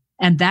opportunity.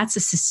 And that's a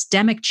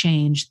systemic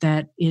change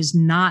that is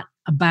not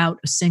about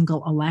a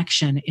single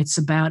election. It's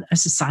about a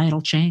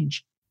societal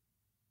change.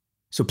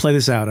 So play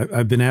this out.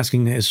 I've been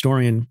asking a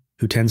historian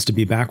who tends to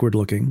be backward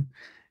looking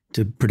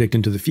to predict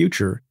into the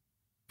future.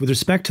 With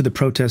respect to the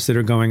protests that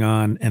are going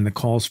on and the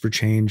calls for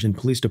change in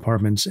police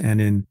departments and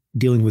in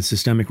dealing with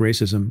systemic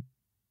racism,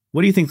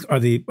 what do you think are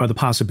the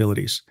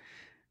possibilities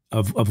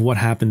of what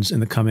happens in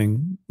the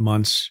coming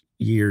months,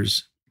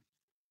 years?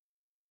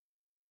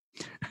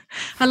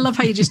 I love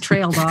how you just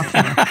trailed off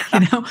there.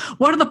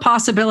 What are the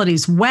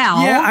possibilities?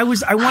 Well, yeah, I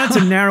wanted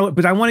to narrow it,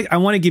 but I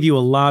want to give you a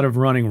lot of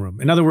running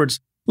room. In other words,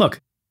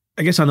 look,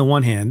 I guess on the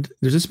one hand,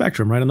 there's a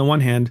spectrum, right? On the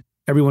one hand,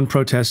 everyone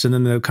protests and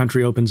then the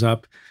country opens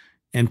up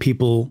and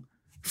people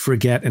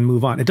forget and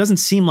move on. It doesn't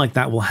seem like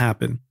that will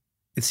happen.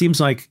 It seems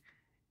like,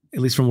 at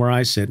least from where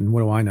I sit, and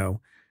what do I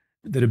know,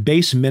 that a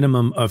base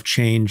minimum of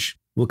change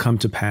will come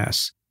to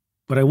pass.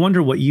 But I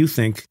wonder what you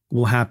think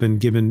will happen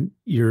given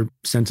your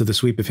sense of the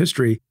sweep of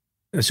history.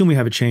 Assume we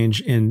have a change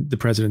in the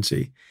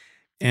presidency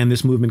and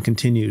this movement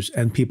continues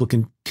and people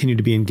continue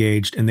to be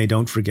engaged and they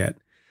don't forget.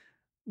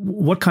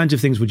 What kinds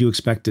of things would you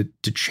expect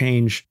to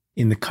change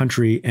in the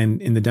country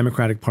and in the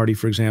Democratic Party,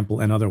 for example,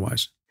 and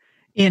otherwise?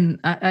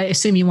 I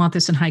assume you want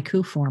this in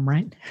haiku form,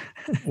 right?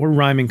 Or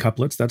rhyming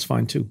couplets. That's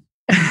fine too.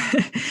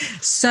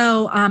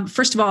 So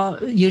first of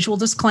all, usual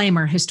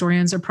disclaimer,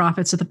 historians are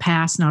prophets of the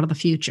past, not of the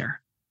future.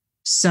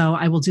 So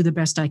I will do the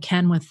best I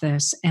can with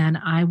this. And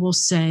I will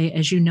say,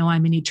 as you know,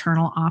 I'm an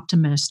eternal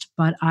optimist,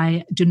 but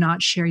I do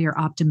not share your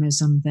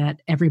optimism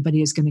that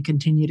everybody is going to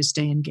continue to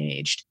stay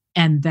engaged.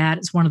 And that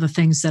is one of the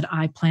things that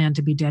I plan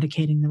to be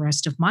dedicating the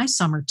rest of my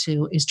summer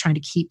to, is trying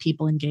to keep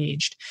people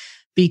engaged,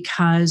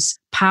 because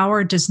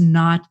power does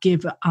not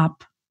give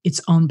up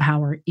its own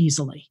power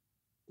easily.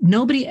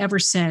 Nobody ever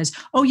says,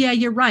 oh, yeah,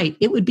 you're right.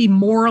 It would be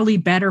morally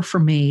better for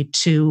me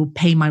to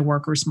pay my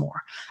workers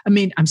more. I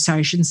mean, I'm sorry,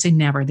 I shouldn't say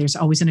never. There's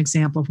always an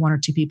example of one or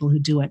two people who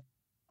do it.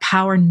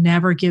 Power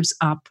never gives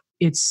up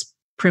its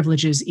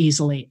privileges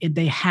easily.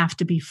 They have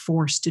to be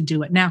forced to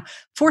do it. Now,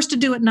 forced to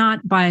do it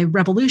not by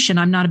revolution.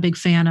 I'm not a big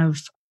fan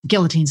of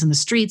guillotines in the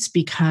streets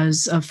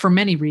because for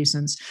many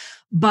reasons.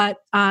 But,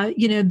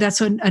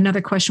 that's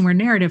another question where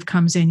narrative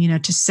comes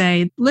in, to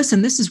say,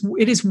 listen,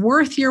 it is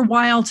worth your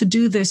while to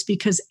do this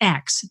because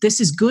X.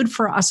 This is good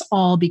for us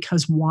all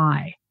because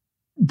Y.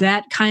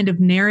 That kind of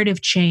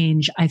narrative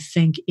change, I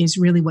think, is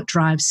really what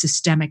drives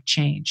systemic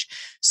change.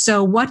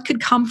 So what could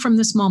come from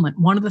this moment?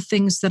 One of the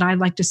things that I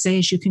like to say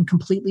is you can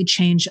completely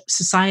change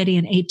society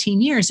in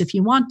 18 years if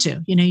you want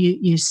to.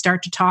 You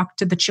start to talk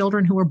to the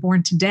children who are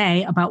born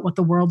today about what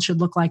the world should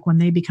look like when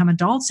they become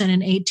adults. And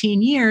in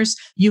 18 years,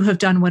 you have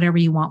done whatever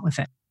you want with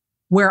it.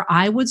 Where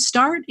I would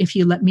start, if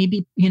you let me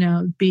be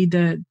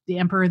the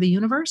emperor of the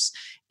universe,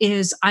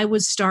 is I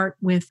would start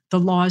with the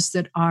laws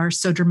that are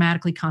so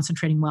dramatically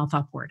concentrating wealth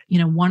upward.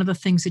 One of the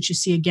things that you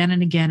see again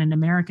and again in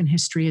American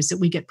history is that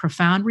we get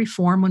profound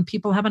reform when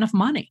people have enough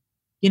money.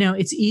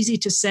 It's easy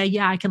to say,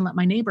 yeah, I can let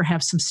my neighbor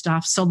have some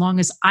stuff so long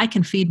as I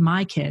can feed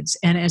my kids.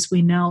 And as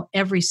we know,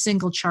 every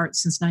single chart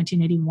since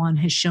 1981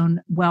 has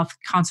shown wealth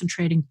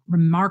concentrating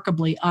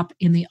remarkably up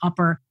in the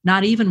upper,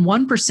 not even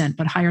 1%,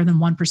 but higher than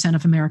 1%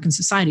 of American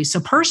society. So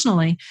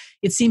personally,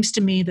 it seems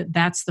to me that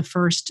that's the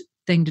first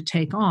thing to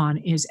take on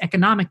is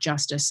economic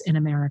justice in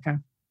America.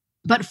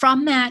 But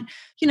from that,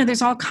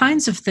 there's all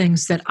kinds of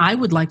things that I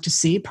would like to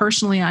see.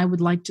 Personally, I would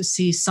like to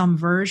see some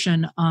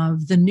version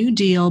of the New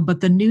Deal,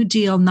 but the New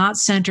Deal not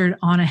centered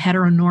on a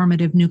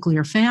heteronormative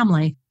nuclear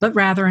family, but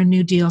rather a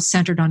New Deal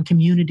centered on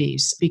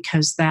communities,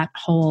 because that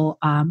whole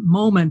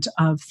moment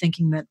of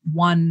thinking that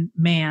one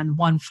man,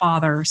 one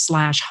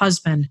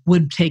father/husband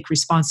would take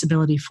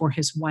responsibility for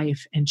his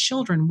wife and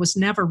children was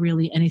never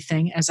really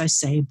anything, as I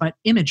say, but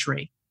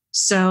imagery.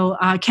 So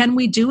can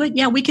we do it?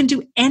 Yeah, we can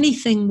do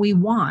anything we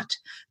want.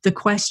 The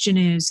question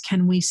is,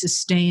 can we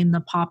sustain the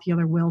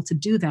popular will to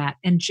do that?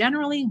 And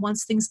generally,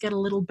 once things get a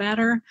little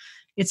better,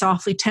 it's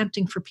awfully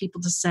tempting for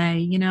people to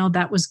say,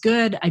 that was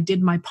good. I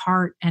did my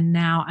part. And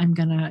now I'm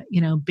going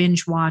to,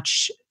 binge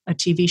watch a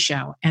TV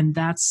show. And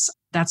that's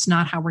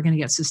not how we're going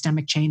to get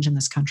systemic change in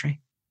this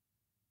country.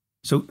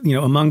 So,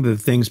 among the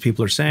things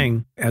people are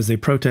saying as they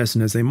protest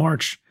and as they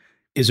march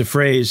is a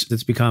phrase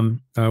that's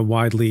become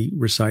widely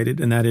recited,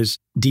 and that is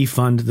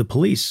defund the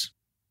police.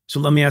 So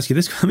let me ask you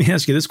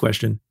this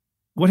question.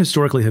 What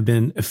historically have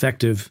been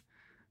effective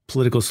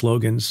political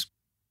slogans?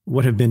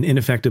 What have been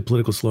ineffective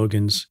political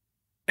slogans?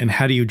 And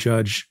how do you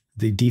judge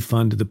the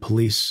defund the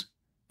police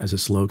as a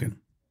slogan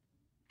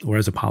or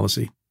as a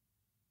policy?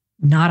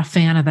 Not a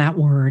fan of that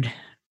word.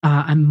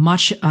 I'm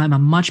a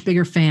much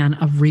bigger fan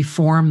of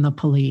reform the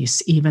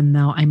police, even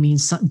though I mean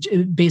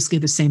basically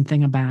the same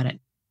thing about it.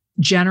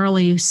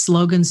 Generally,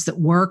 slogans that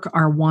work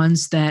are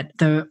ones that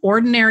the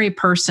ordinary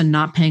person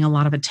not paying a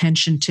lot of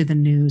attention to the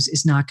news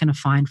is not going to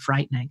find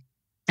frightening.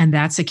 And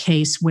that's a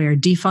case where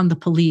defund the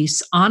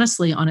police,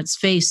 honestly, on its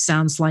face,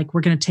 sounds like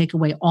we're going to take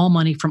away all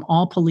money from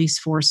all police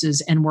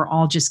forces and we're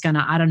all just going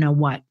to, I don't know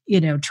what,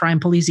 try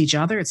and police each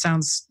other. It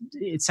sounds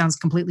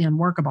completely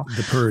unworkable.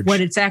 The purge.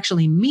 What it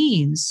actually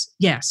means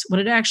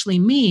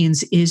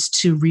is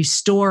to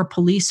restore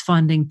police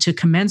funding to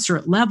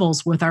commensurate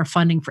levels with our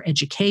funding for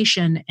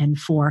education and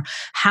for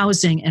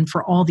housing and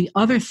for all the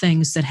other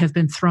things that have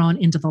been thrown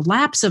into the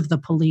laps of the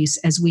police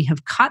as we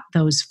have cut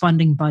those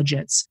funding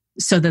budgets.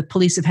 So that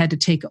police have had to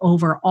take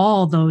over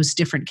all those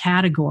different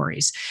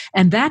categories.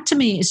 And that to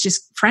me is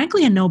just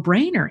frankly a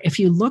no-brainer. If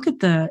you look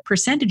at the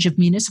percentage of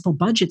municipal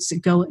budgets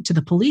that go to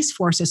the police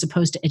force as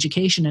opposed to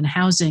education and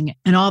housing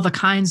and all the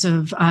kinds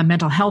of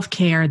mental health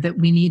care that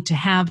we need to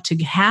have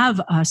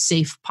a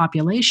safe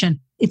population,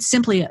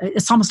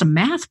 it's almost a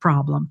math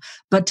problem.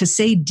 But to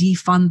say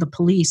defund the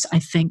police, I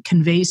think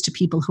conveys to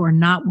people who are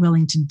not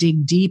willing to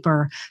dig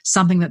deeper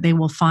something that they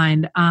will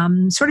find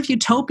sort of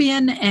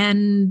utopian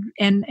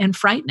and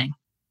frightening.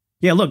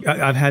 Yeah, look,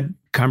 I've had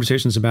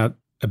conversations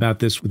about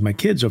this with my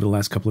kids over the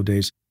last couple of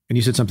days. And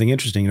you said something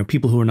interesting.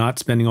 People who are not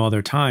spending all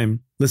their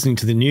time listening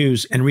to the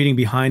news and reading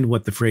behind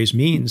what the phrase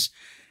means,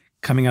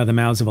 coming out of the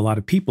mouths of a lot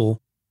of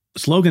people,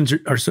 slogans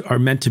are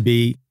meant to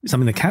be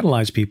something that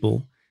catalyze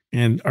people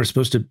and are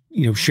supposed to,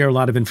 share a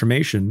lot of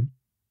information,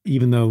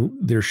 even though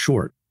they're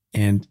short.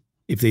 And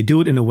if they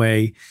do it in a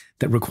way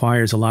that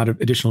requires a lot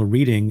of additional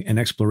reading and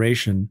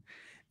exploration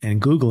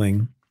and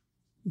Googling,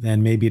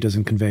 then maybe it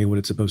doesn't convey what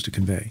it's supposed to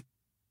convey.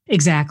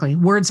 Exactly.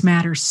 Words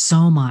matter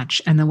so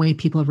much, and the way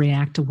people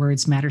react to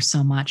words matters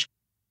so much.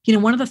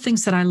 One of the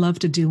things that I love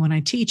to do when I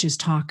teach is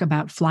talk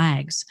about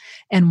flags.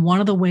 And one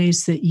of the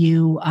ways that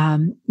you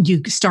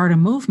start a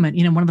movement,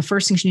 one of the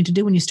first things you need to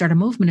do when you start a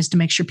movement is to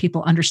make sure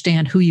people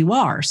understand who you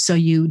are. So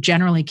you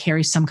generally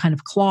carry some kind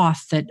of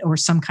cloth or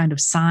some kind of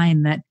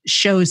sign that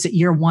shows that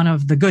you're one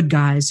of the good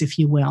guys, if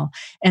you will.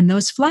 And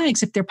those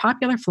flags, if they're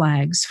popular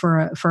flags for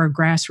a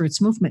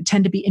grassroots movement,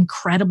 tend to be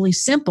incredibly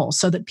simple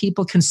so that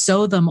people can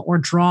sew them or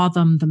draw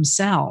them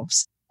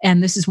themselves.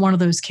 And this is one of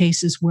those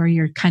cases where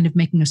you're kind of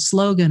making a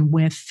slogan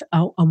with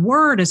a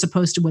word as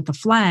opposed to with a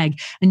flag.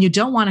 And you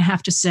don't want to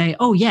have to say,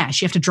 oh,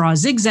 yes, you have to draw a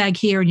zigzag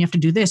here and you have to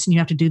do this and you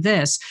have to do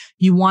this.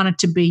 You want it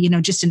to be,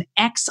 just an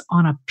X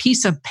on a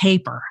piece of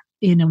paper,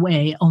 in a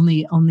way,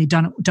 only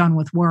done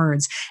with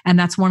words. And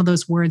that's one of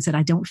those words that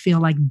I don't feel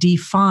like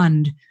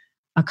defund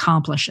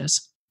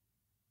accomplishes.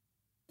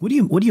 What do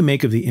you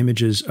make of the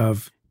images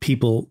of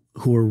people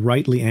who are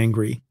rightly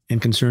angry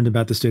and concerned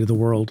about the state of the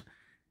world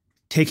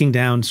taking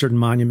down certain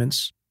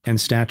monuments and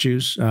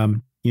statues?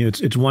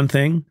 It's one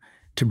thing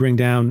to bring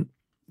down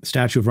the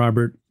statue of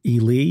Robert E.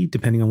 Lee,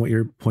 depending on what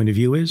your point of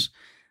view is.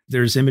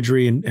 There's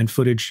imagery and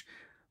footage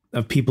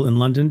of people in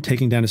London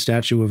taking down a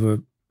statue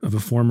of a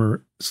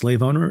former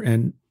slave owner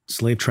and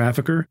slave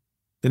trafficker.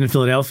 Then in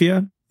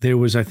Philadelphia, there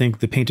was, I think,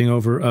 the painting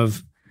over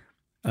of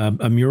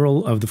a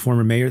mural of the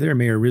former mayor there,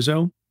 Mayor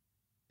Rizzo.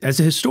 As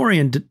a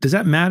historian, does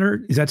that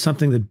matter? Is that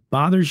something that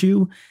bothers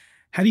you?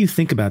 How do you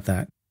think about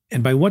that?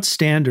 And by what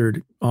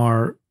standard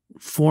are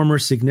former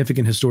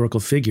significant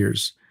historical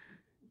figures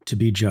to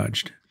be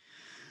judged?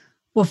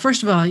 Well,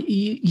 first of all,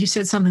 you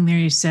said something there.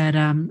 You said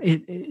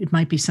it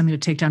might be something to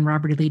take down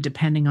Robert E. Lee,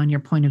 depending on your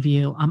point of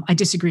view. I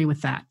disagree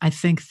with that. I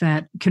think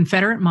that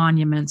Confederate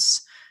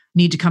monuments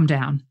need to come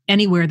down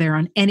anywhere they're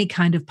on any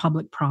kind of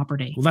public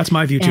property. Well, that's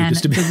my view too.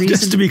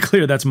 Just to be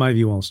clear, that's my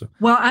view also.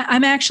 Well,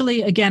 I'm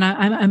actually, again,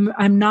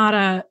 I'm not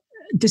a.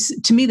 This,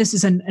 to me, this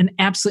is an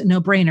absolute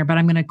no-brainer, but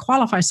I'm going to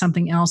qualify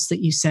something else that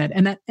you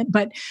said.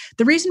 But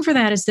the reason for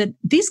that is that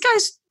these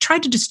guys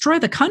tried to destroy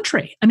the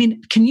country. I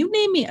mean, can you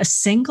name me a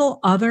single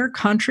other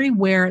country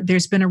where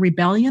there's been a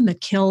rebellion that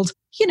killed,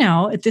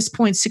 at this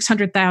point,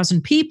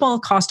 600,000 people,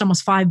 cost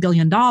almost $5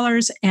 billion,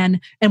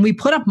 and we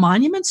put up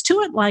monuments to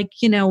it like,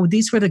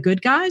 these were the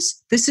good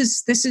guys? This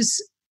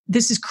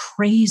is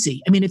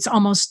crazy. I mean, it's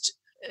almost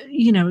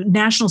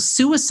national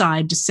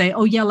suicide to say,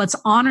 oh yeah, let's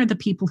honor the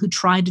people who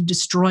tried to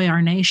destroy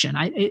our nation.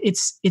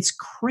 It's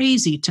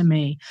crazy to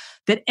me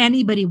that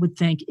anybody would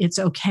think it's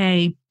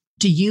okay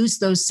to use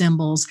those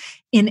symbols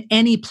in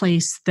any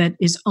place that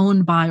is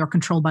owned by or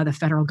controlled by the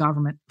federal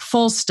government.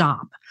 Full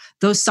stop.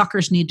 Those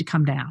suckers need to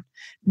come down.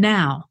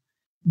 Now,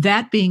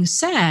 that being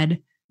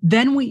said,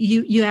 then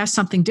you ask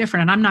something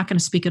different, and I'm not going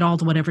to speak at all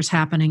to whatever's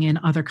happening in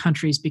other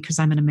countries because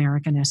I'm an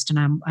Americanist,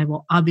 and I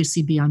will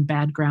obviously be on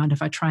bad ground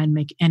if I try and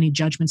make any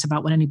judgments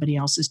about what anybody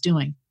else is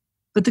doing.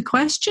 But the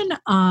question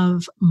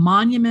of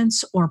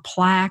monuments or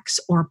plaques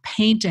or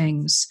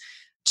paintings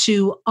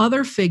to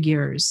other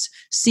figures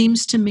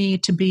seems to me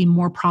to be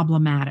more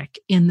problematic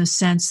in the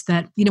sense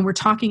that, we're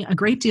talking a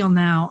great deal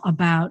now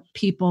about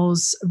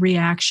people's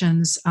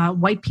reactions,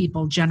 white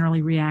people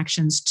generally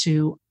reactions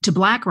to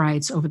Black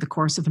rights over the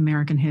course of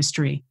American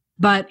history.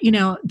 But,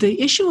 the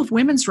issue of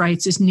women's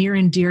rights is near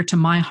and dear to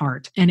my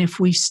heart. And if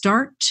we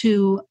start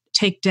to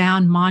take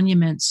down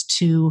monuments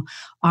to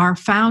our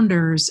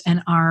founders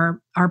and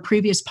our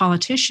previous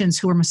politicians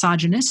who are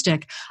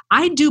misogynistic,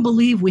 I do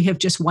believe we have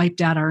just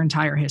wiped out our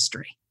entire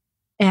history.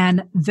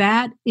 And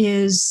that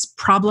is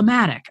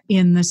problematic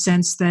in the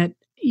sense that,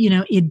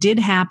 it did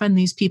happen.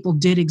 These people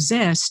did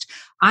exist.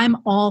 I'm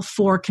all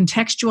for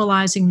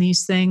contextualizing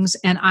these things.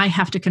 And I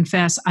have to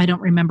confess, I don't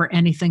remember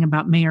anything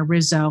about Mayor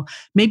Rizzo.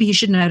 Maybe he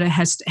shouldn't have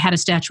had a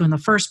statue in the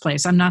first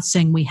place. I'm not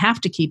saying we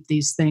have to keep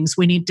these things.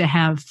 We need to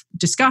have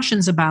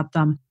discussions about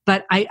them.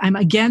 But I'm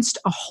against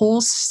a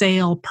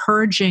wholesale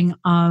purging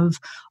of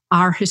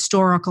our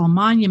historical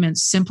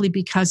monuments simply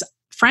because,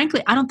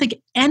 frankly, I don't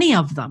think any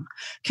of them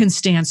can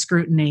stand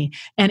scrutiny.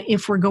 And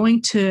if we're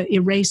going to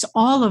erase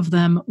all of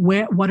them,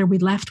 what are we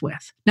left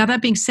with? Now,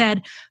 that being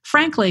said,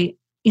 frankly,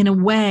 in a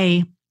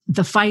way,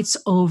 the fights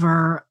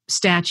over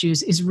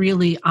statues is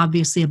really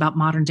obviously about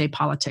modern day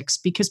politics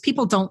because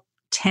people don't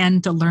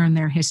tend to learn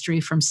their history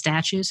from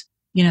statues.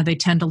 They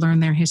tend to learn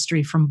their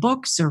history from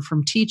books or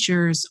from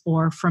teachers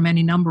or from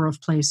any number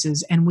of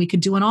places. And we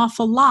could do an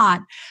awful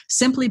lot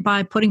simply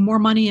by putting more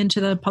money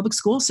into the public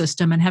school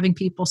system and having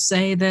people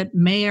say that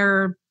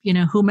Mayor,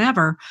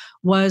 whomever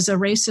was a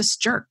racist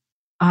jerk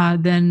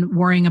than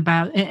worrying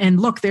about, and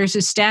look, there's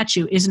a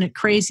statue. Isn't it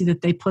crazy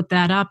that they put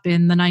that up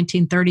in the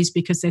 1930s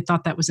because they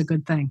thought that was a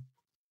good thing?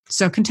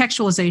 So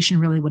contextualization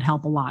really would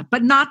help a lot,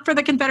 but not for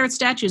the Confederate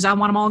statues. I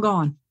want them all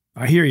gone.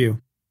 I hear you.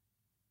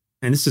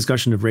 And this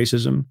discussion of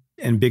racism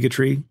and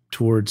bigotry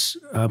towards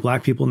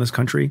Black people in this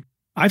country,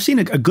 I've seen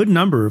a good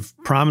number of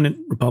prominent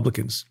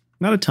Republicans,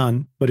 not a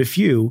ton, but a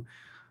few,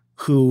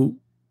 who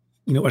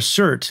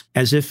assert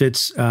as if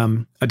it's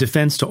a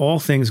defense to all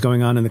things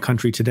going on in the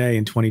country today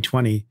in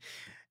 2020,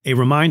 a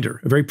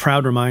very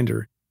proud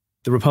reminder,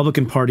 the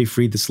Republican Party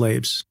freed the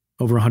slaves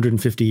over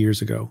 150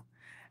 years ago,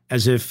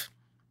 as if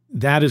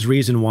that is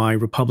reason why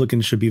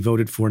Republicans should be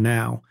voted for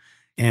now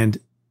and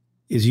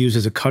is used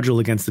as a cudgel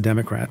against the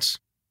Democrats.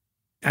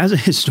 As a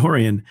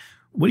historian,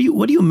 what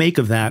do you make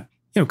of that,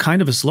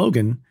 kind of a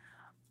slogan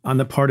on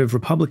the part of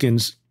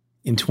Republicans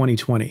in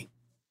 2020?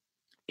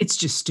 It's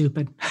just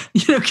stupid.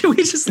 Can we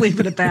just leave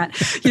it at that?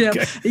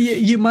 Okay.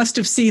 You must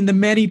have seen the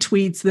many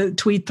the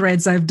tweet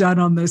threads I've done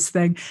on this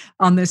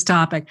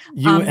topic.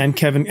 And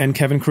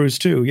Kevin Cruz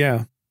too.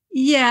 Yeah.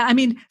 Yeah, I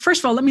mean,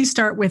 first of all, let me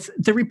start with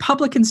the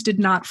Republicans did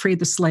not free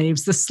the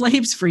slaves. The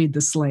slaves freed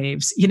the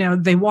slaves.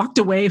 They walked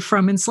away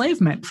from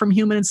enslavement, from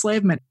human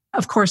enslavement.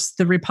 Of course,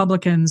 the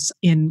Republicans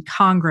in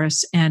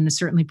Congress and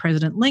certainly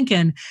President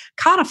Lincoln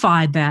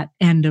codified that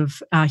end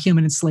of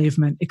human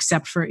enslavement,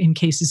 except for in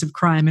cases of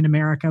crime in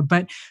America.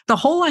 But the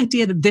whole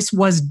idea that this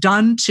was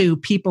done to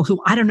people who,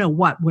 I don't know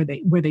what, were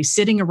they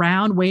sitting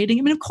around waiting?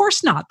 I mean, of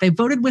course not. They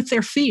voted with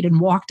their feet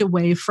and walked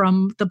away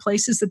from the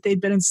places that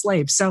they'd been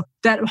enslaved. So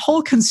that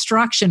whole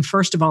construction,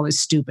 first of all, is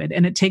stupid,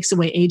 and it takes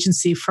away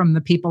agency from the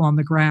people on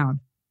the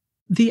ground.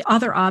 The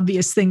other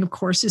obvious thing, of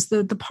course, is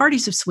the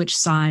parties have switched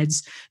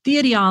sides. The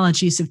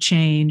ideologies have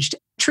changed.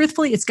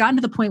 Truthfully, it's gotten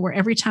to the point where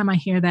every time I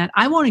hear that,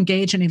 I won't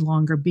engage any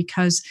longer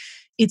because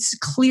it's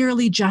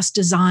clearly just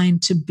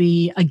designed to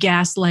be a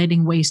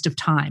gaslighting waste of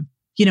time.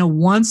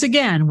 Once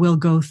again, we'll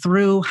go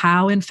through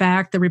how, in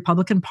fact, the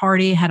Republican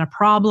Party had a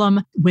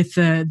problem with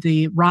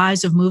the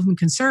rise of movement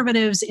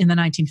conservatives in the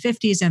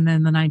 1950s and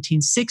then the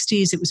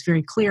 1960s. It was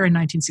very clear in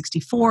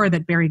 1964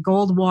 that Barry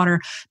Goldwater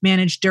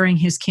managed during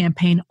his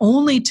campaign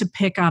only to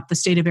pick up the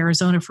state of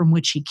Arizona from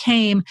which he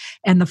came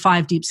and the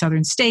 5 deep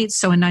southern states.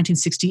 So in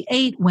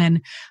 1968,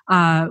 when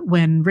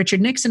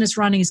Richard Nixon is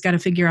running, he's got to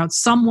figure out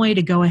some way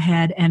to go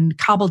ahead and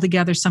cobble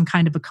together some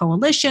kind of a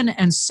coalition.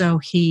 And so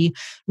he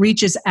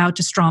reaches out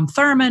to Strom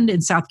Thurmond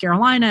in South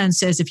Carolina and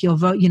says, if you'll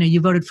vote,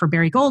 you voted for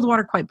Barry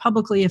Goldwater quite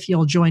publicly. If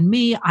you'll join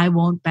me, I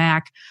won't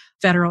back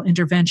federal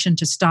intervention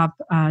to stop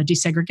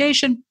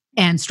desegregation.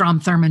 And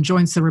Strom Thurmond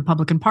joins the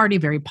Republican Party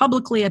very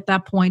publicly at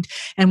that point,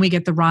 and we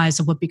get the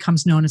rise of what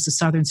becomes known as the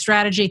Southern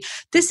Strategy.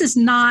 This is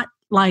not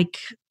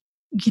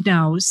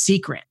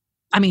secret.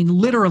 I mean,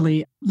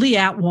 literally, Lee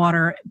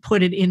Atwater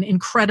put it in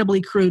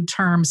incredibly crude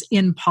terms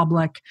in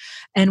public.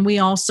 And we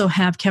also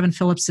have Kevin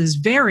Phillips's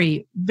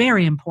very,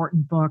 very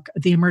important book,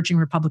 The Emerging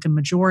Republican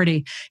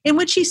Majority, in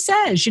which he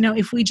says,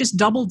 if we just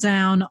double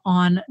down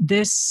on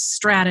this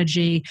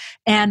strategy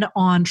and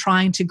on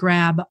trying to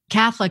grab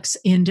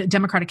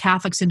Democratic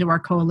Catholics into our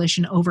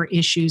coalition over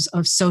issues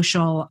of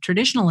social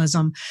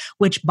traditionalism,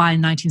 which by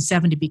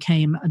 1970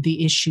 became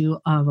the issue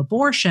of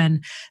abortion,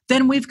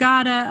 then we've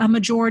got a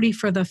majority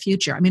for the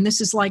future. I mean,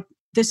 this is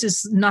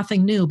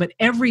nothing new, but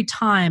every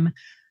time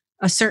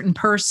a certain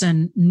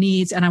person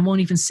needs, and I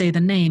won't even say the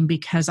name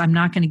because I'm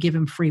not going to give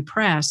him free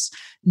press,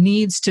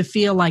 needs to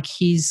feel like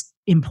he's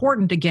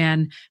important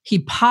again, he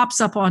pops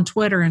up on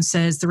Twitter and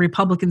says the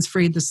Republicans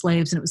freed the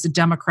slaves and it was the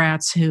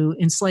Democrats who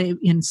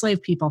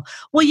enslaved people.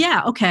 Well,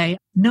 yeah, okay,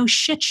 no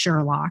shit,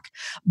 Sherlock,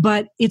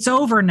 but it's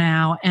over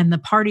now, and the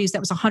parties, that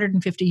was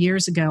 150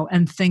 years ago,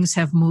 and things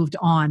have moved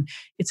on.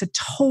 It's a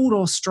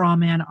total straw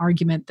man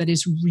argument that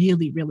is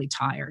really, really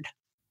tired.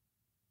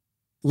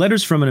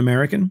 Letters from an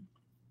American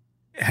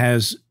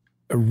has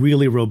a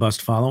really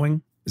robust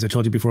following. As I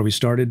told you before we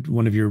started,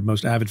 one of your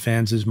most avid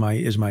fans is my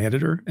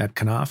editor at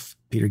Knopf,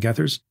 Peter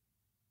Gethers.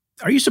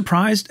 Are you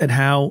surprised at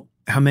how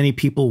many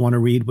people want to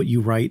read what you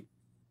write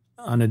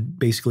on a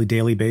basically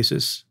daily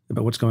basis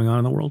about what's going on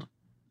in the world?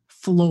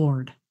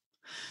 Floored.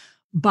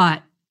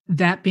 But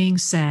that being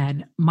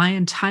said, my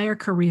entire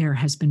career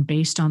has been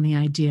based on the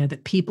idea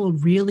that people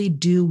really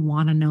do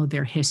want to know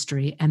their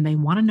history and they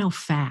want to know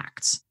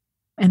facts.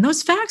 And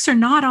those facts are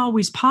not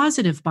always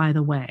positive, by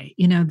the way.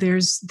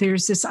 There's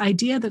this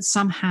idea that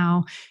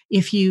somehow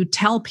if you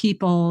tell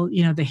people,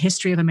 the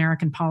history of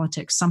American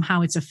politics, somehow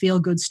it's a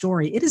feel-good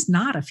story. It is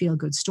not a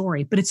feel-good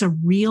story, but it's a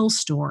real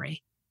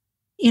story.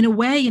 In a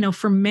way,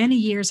 for many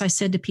years, I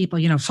said to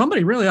people,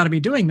 somebody really ought to be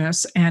doing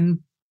this. And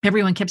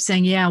everyone kept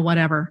saying, yeah,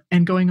 whatever,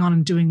 and going on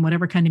and doing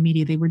whatever kind of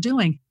media they were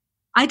doing.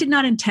 I did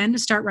not intend to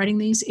start writing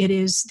these. It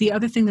is the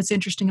other thing that's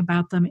interesting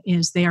about them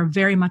is they are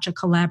very much a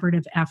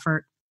collaborative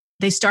effort.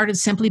 They started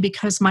simply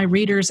because my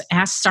readers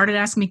started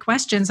asking me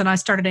questions and I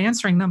started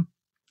answering them.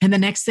 And the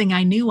next thing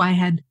I knew, I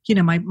had,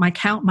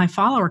 my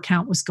follower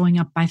count was going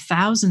up by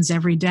thousands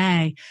every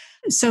day.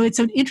 So it's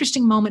an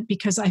interesting moment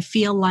because I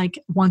feel like,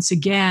 once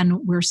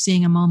again, we're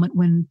seeing a moment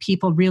when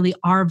people really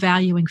are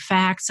valuing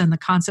facts and the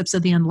concepts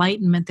of the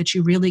Enlightenment, that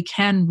you really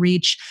can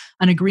reach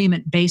an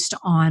agreement based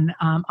on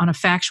a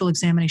factual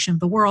examination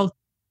of the world.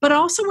 But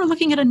also we're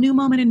looking at a new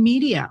moment in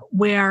media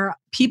where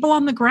people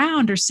on the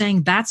ground are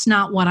saying, that's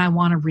not what I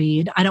want to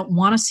read. I don't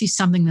want to see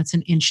something that's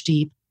an inch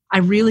deep. I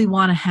really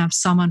want to have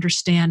some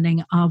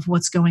understanding of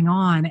what's going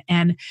on.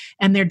 And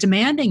they're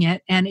demanding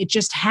it. And it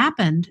just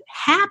happened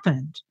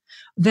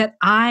that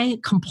I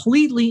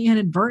completely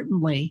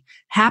inadvertently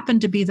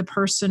happened to be the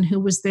person who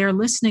was there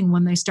listening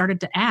when they started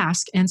to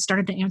ask and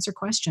started to answer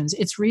questions.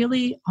 It's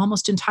really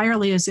almost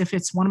entirely as if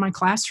it's one of my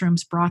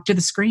classrooms brought to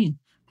the screen.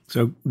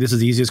 So this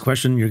is the easiest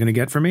question you're going to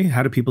get from me.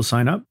 How do people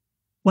sign up?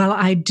 Well,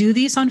 I do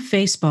these on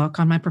Facebook,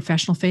 on my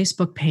professional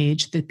Facebook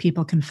page that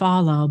people can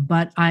follow,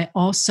 but I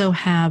also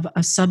have a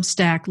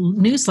Substack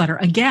newsletter.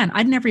 Again,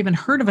 I'd never even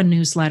heard of a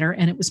newsletter,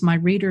 and it was my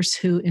readers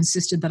who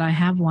insisted that I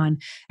have one,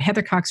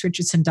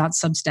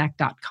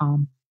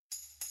 heathercoxrichardson.substack.com.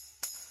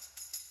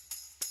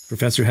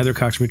 Professor Heather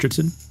Cox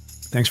Richardson,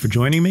 thanks for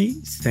joining me.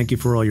 Thank you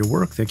for all your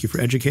work. Thank you for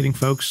educating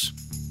folks.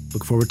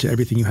 Look forward to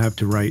everything you have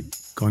to write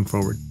going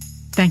forward.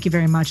 Thank you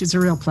very much. It's a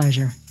real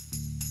pleasure.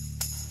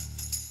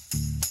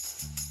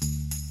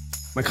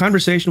 My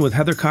conversation with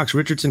Heather Cox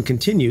Richardson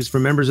continues for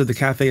members of the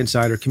Cafe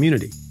Insider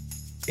community.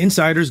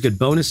 Insiders get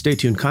bonus Stay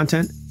Tuned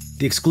content,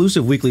 the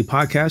exclusive weekly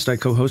podcast I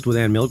co-host with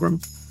Ann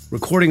Milgram,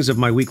 recordings of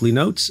my weekly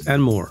notes,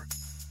 and more.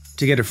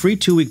 To get a free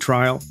 2-week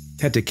trial,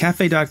 head to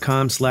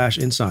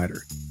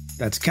cafe.com/insider.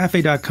 That's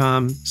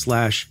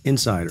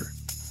cafe.com/insider.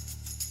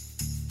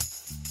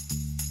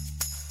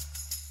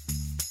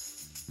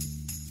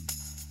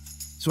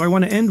 So I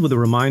want to end with a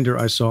reminder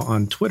I saw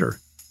on Twitter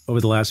over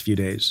the last few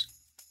days.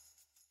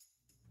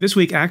 This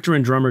week, actor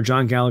and drummer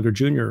John Gallagher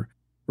Jr.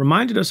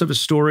 reminded us of a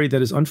story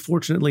that is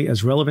unfortunately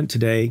as relevant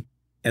today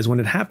as when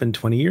it happened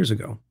 20 years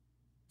ago.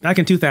 Back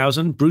in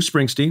 2000, Bruce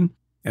Springsteen,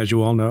 as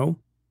you all know,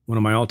 one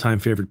of my all-time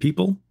favorite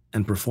people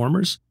and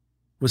performers,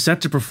 was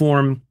set to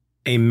perform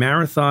a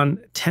marathon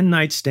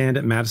 10-night stand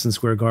at Madison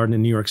Square Garden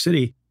in New York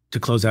City to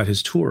close out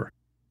his tour.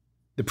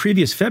 The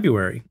previous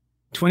February,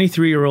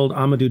 23-year-old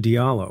Amadou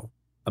Diallo,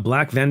 a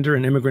black vendor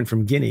and immigrant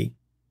from Guinea,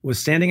 was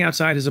standing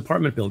outside his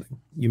apartment building.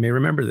 You may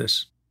remember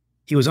this.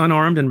 He was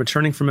unarmed and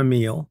returning from a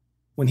meal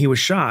when he was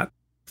shot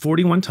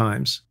 41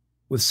 times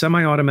with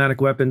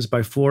semi-automatic weapons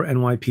by 4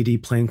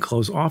 NYPD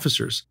plainclothes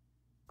officers.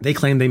 They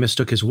claimed they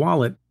mistook his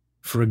wallet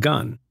for a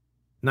gun.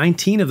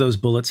 19 of those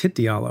bullets hit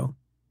Diallo,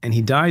 and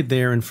he died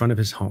there in front of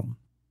his home.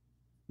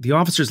 The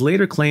officers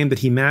later claimed that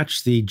he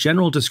matched the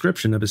general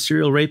description of a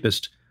serial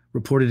rapist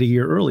reported a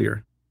year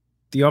earlier.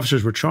 The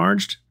officers were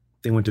charged,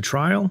 they went to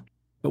trial,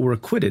 but were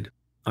acquitted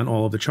on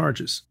all of the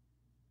charges.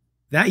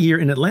 That year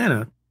in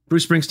Atlanta,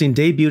 Bruce Springsteen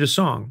debuted a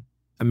song,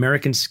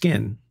 American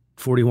Skin,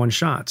 41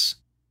 Shots,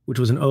 which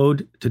was an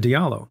ode to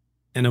Diallo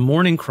and a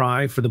mourning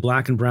cry for the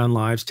black and brown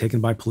lives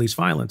taken by police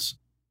violence.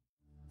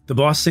 The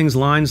boss sings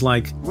lines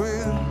like,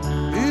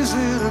 "Well, is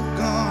it a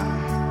gun?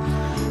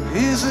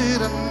 Is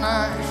it a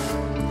knife?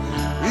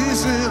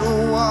 Is it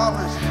a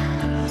wallet?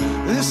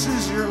 This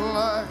is your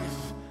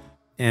life.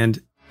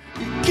 And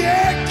You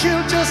get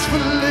killed just for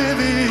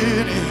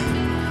living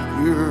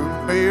in your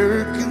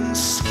American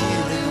skin."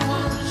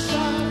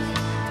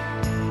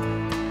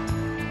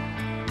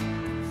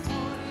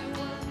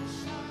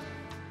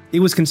 it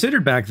was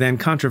considered back then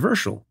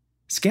controversial,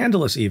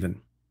 scandalous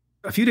even.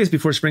 A few days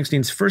before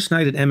Springsteen's first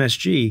night at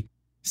MSG,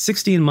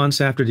 16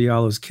 months after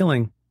Diallo's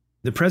killing,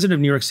 the president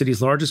of New York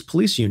City's largest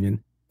police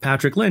union,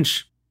 Patrick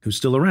Lynch, who's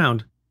still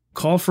around,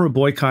 called for a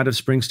boycott of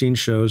Springsteen's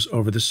shows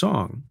over the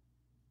song.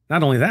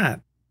 Not only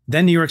that,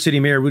 then New York City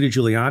Mayor Rudy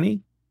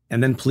Giuliani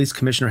and then Police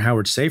Commissioner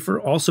Howard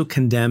Safir also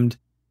condemned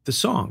the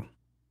song.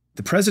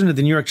 The president of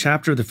the New York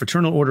chapter of the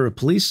Fraternal Order of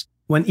Police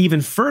went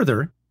even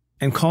further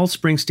and called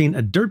Springsteen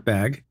a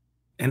dirtbag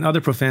and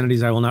other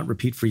profanities I will not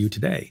repeat for you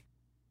today.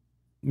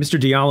 Mr.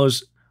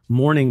 Diallo's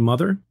mourning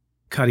mother,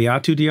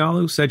 Kadiatou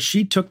Diallo, said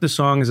she took the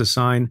song as a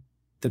sign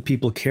that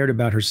people cared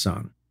about her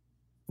son.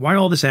 Why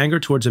all this anger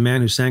towards a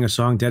man who sang a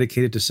song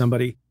dedicated to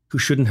somebody who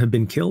shouldn't have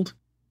been killed?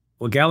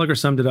 Well, Gallagher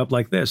summed it up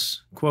like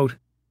this, quote,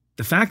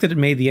 "The fact that it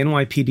made the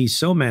NYPD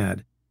so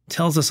mad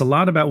tells us a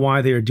lot about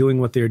why they are doing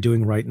what they are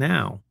doing right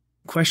now.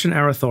 Question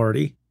our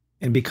authority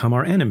and become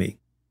our enemy.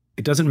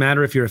 It doesn't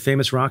matter if you're a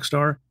famous rock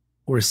star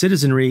or a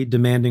citizenry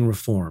demanding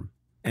reform,"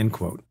 end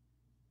quote.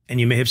 And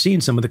you may have seen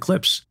some of the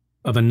clips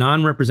of a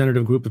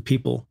non-representative group of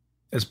people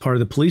as part of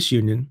the police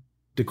union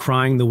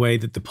decrying the way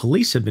that the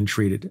police have been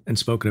treated and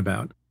spoken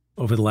about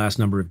over the last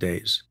number of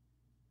days.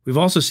 We've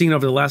also seen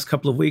over the last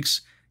couple of weeks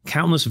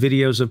countless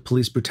videos of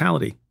police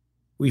brutality.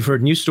 We've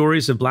heard new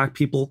stories of black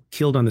people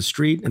killed on the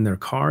street, in their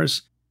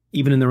cars,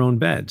 even in their own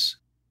beds.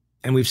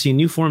 And we've seen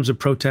new forms of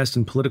protest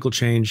and political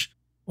change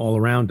all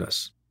around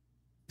us.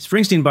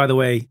 Springsteen, by the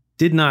way,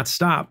 did not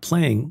stop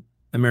playing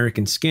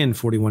American Skin,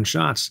 41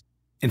 Shots.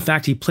 In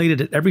fact, he played it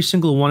at every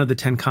single one of the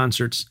 10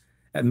 concerts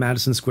at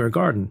Madison Square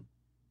Garden.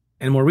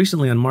 And more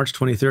recently, on March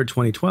 23,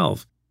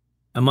 2012,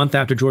 a month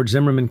after George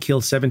Zimmerman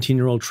killed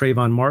 17-year-old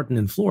Trayvon Martin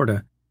in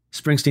Florida,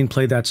 Springsteen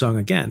played that song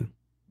again,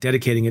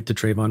 dedicating it to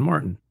Trayvon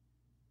Martin.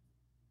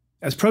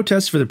 As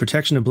protests for the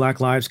protection of black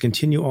lives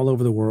continue all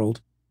over the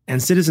world,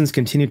 and citizens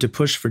continue to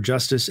push for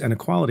justice and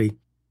equality,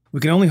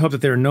 we can only hope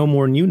that there are no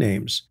more new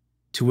names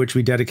to which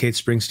we dedicate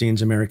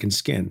Springsteen's American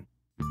Skin.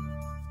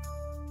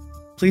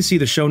 Please see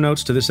the show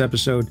notes to this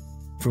episode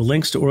for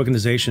links to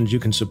organizations you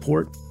can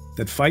support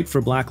that fight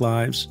for black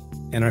lives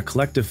and our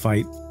collective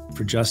fight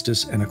for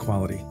justice and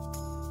equality.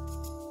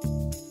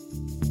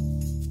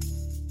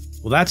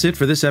 Well, that's it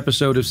for this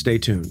episode of Stay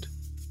Tuned.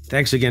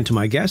 Thanks again to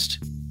my guest,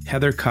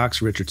 Heather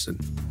Cox Richardson.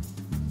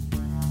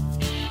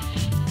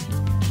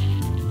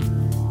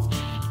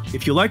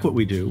 If you like what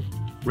we do,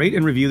 rate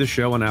and review the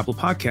show on Apple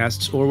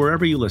Podcasts or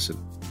wherever you listen.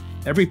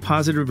 Every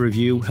positive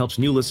review helps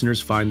new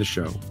listeners find the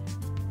show.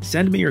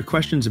 Send me your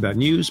questions about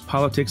news,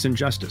 politics, and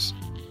justice.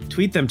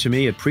 Tweet them to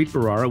me at Preet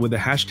Bharara with the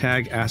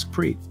hashtag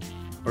AskPreet.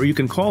 Or you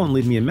can call and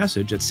leave me a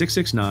message at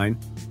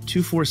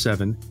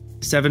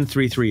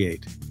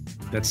 669-247-7338.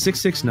 That's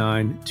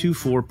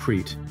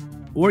 669-24-PREET.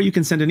 Or you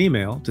can send an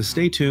email to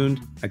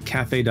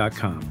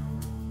staytuned@cafe.com.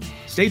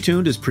 Stay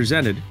Tuned is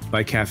presented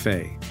by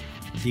Cafe.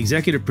 The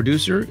executive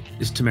producer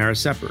is Tamara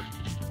Sepper.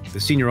 The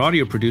senior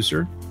audio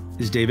producer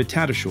is David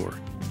Tatasciore,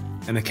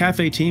 and the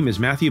Cafe team is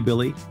Matthew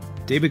Billy,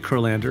 David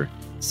Kurlander,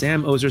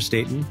 Sam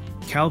Ozer-Staten,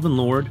 Calvin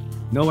Lord,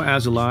 Noah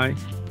Azulai,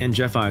 and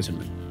Jeff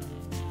Eisenman.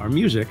 Our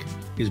music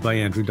is by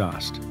Andrew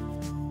Dost.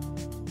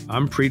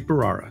 I'm Preet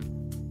Bharara.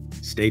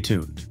 Stay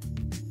tuned.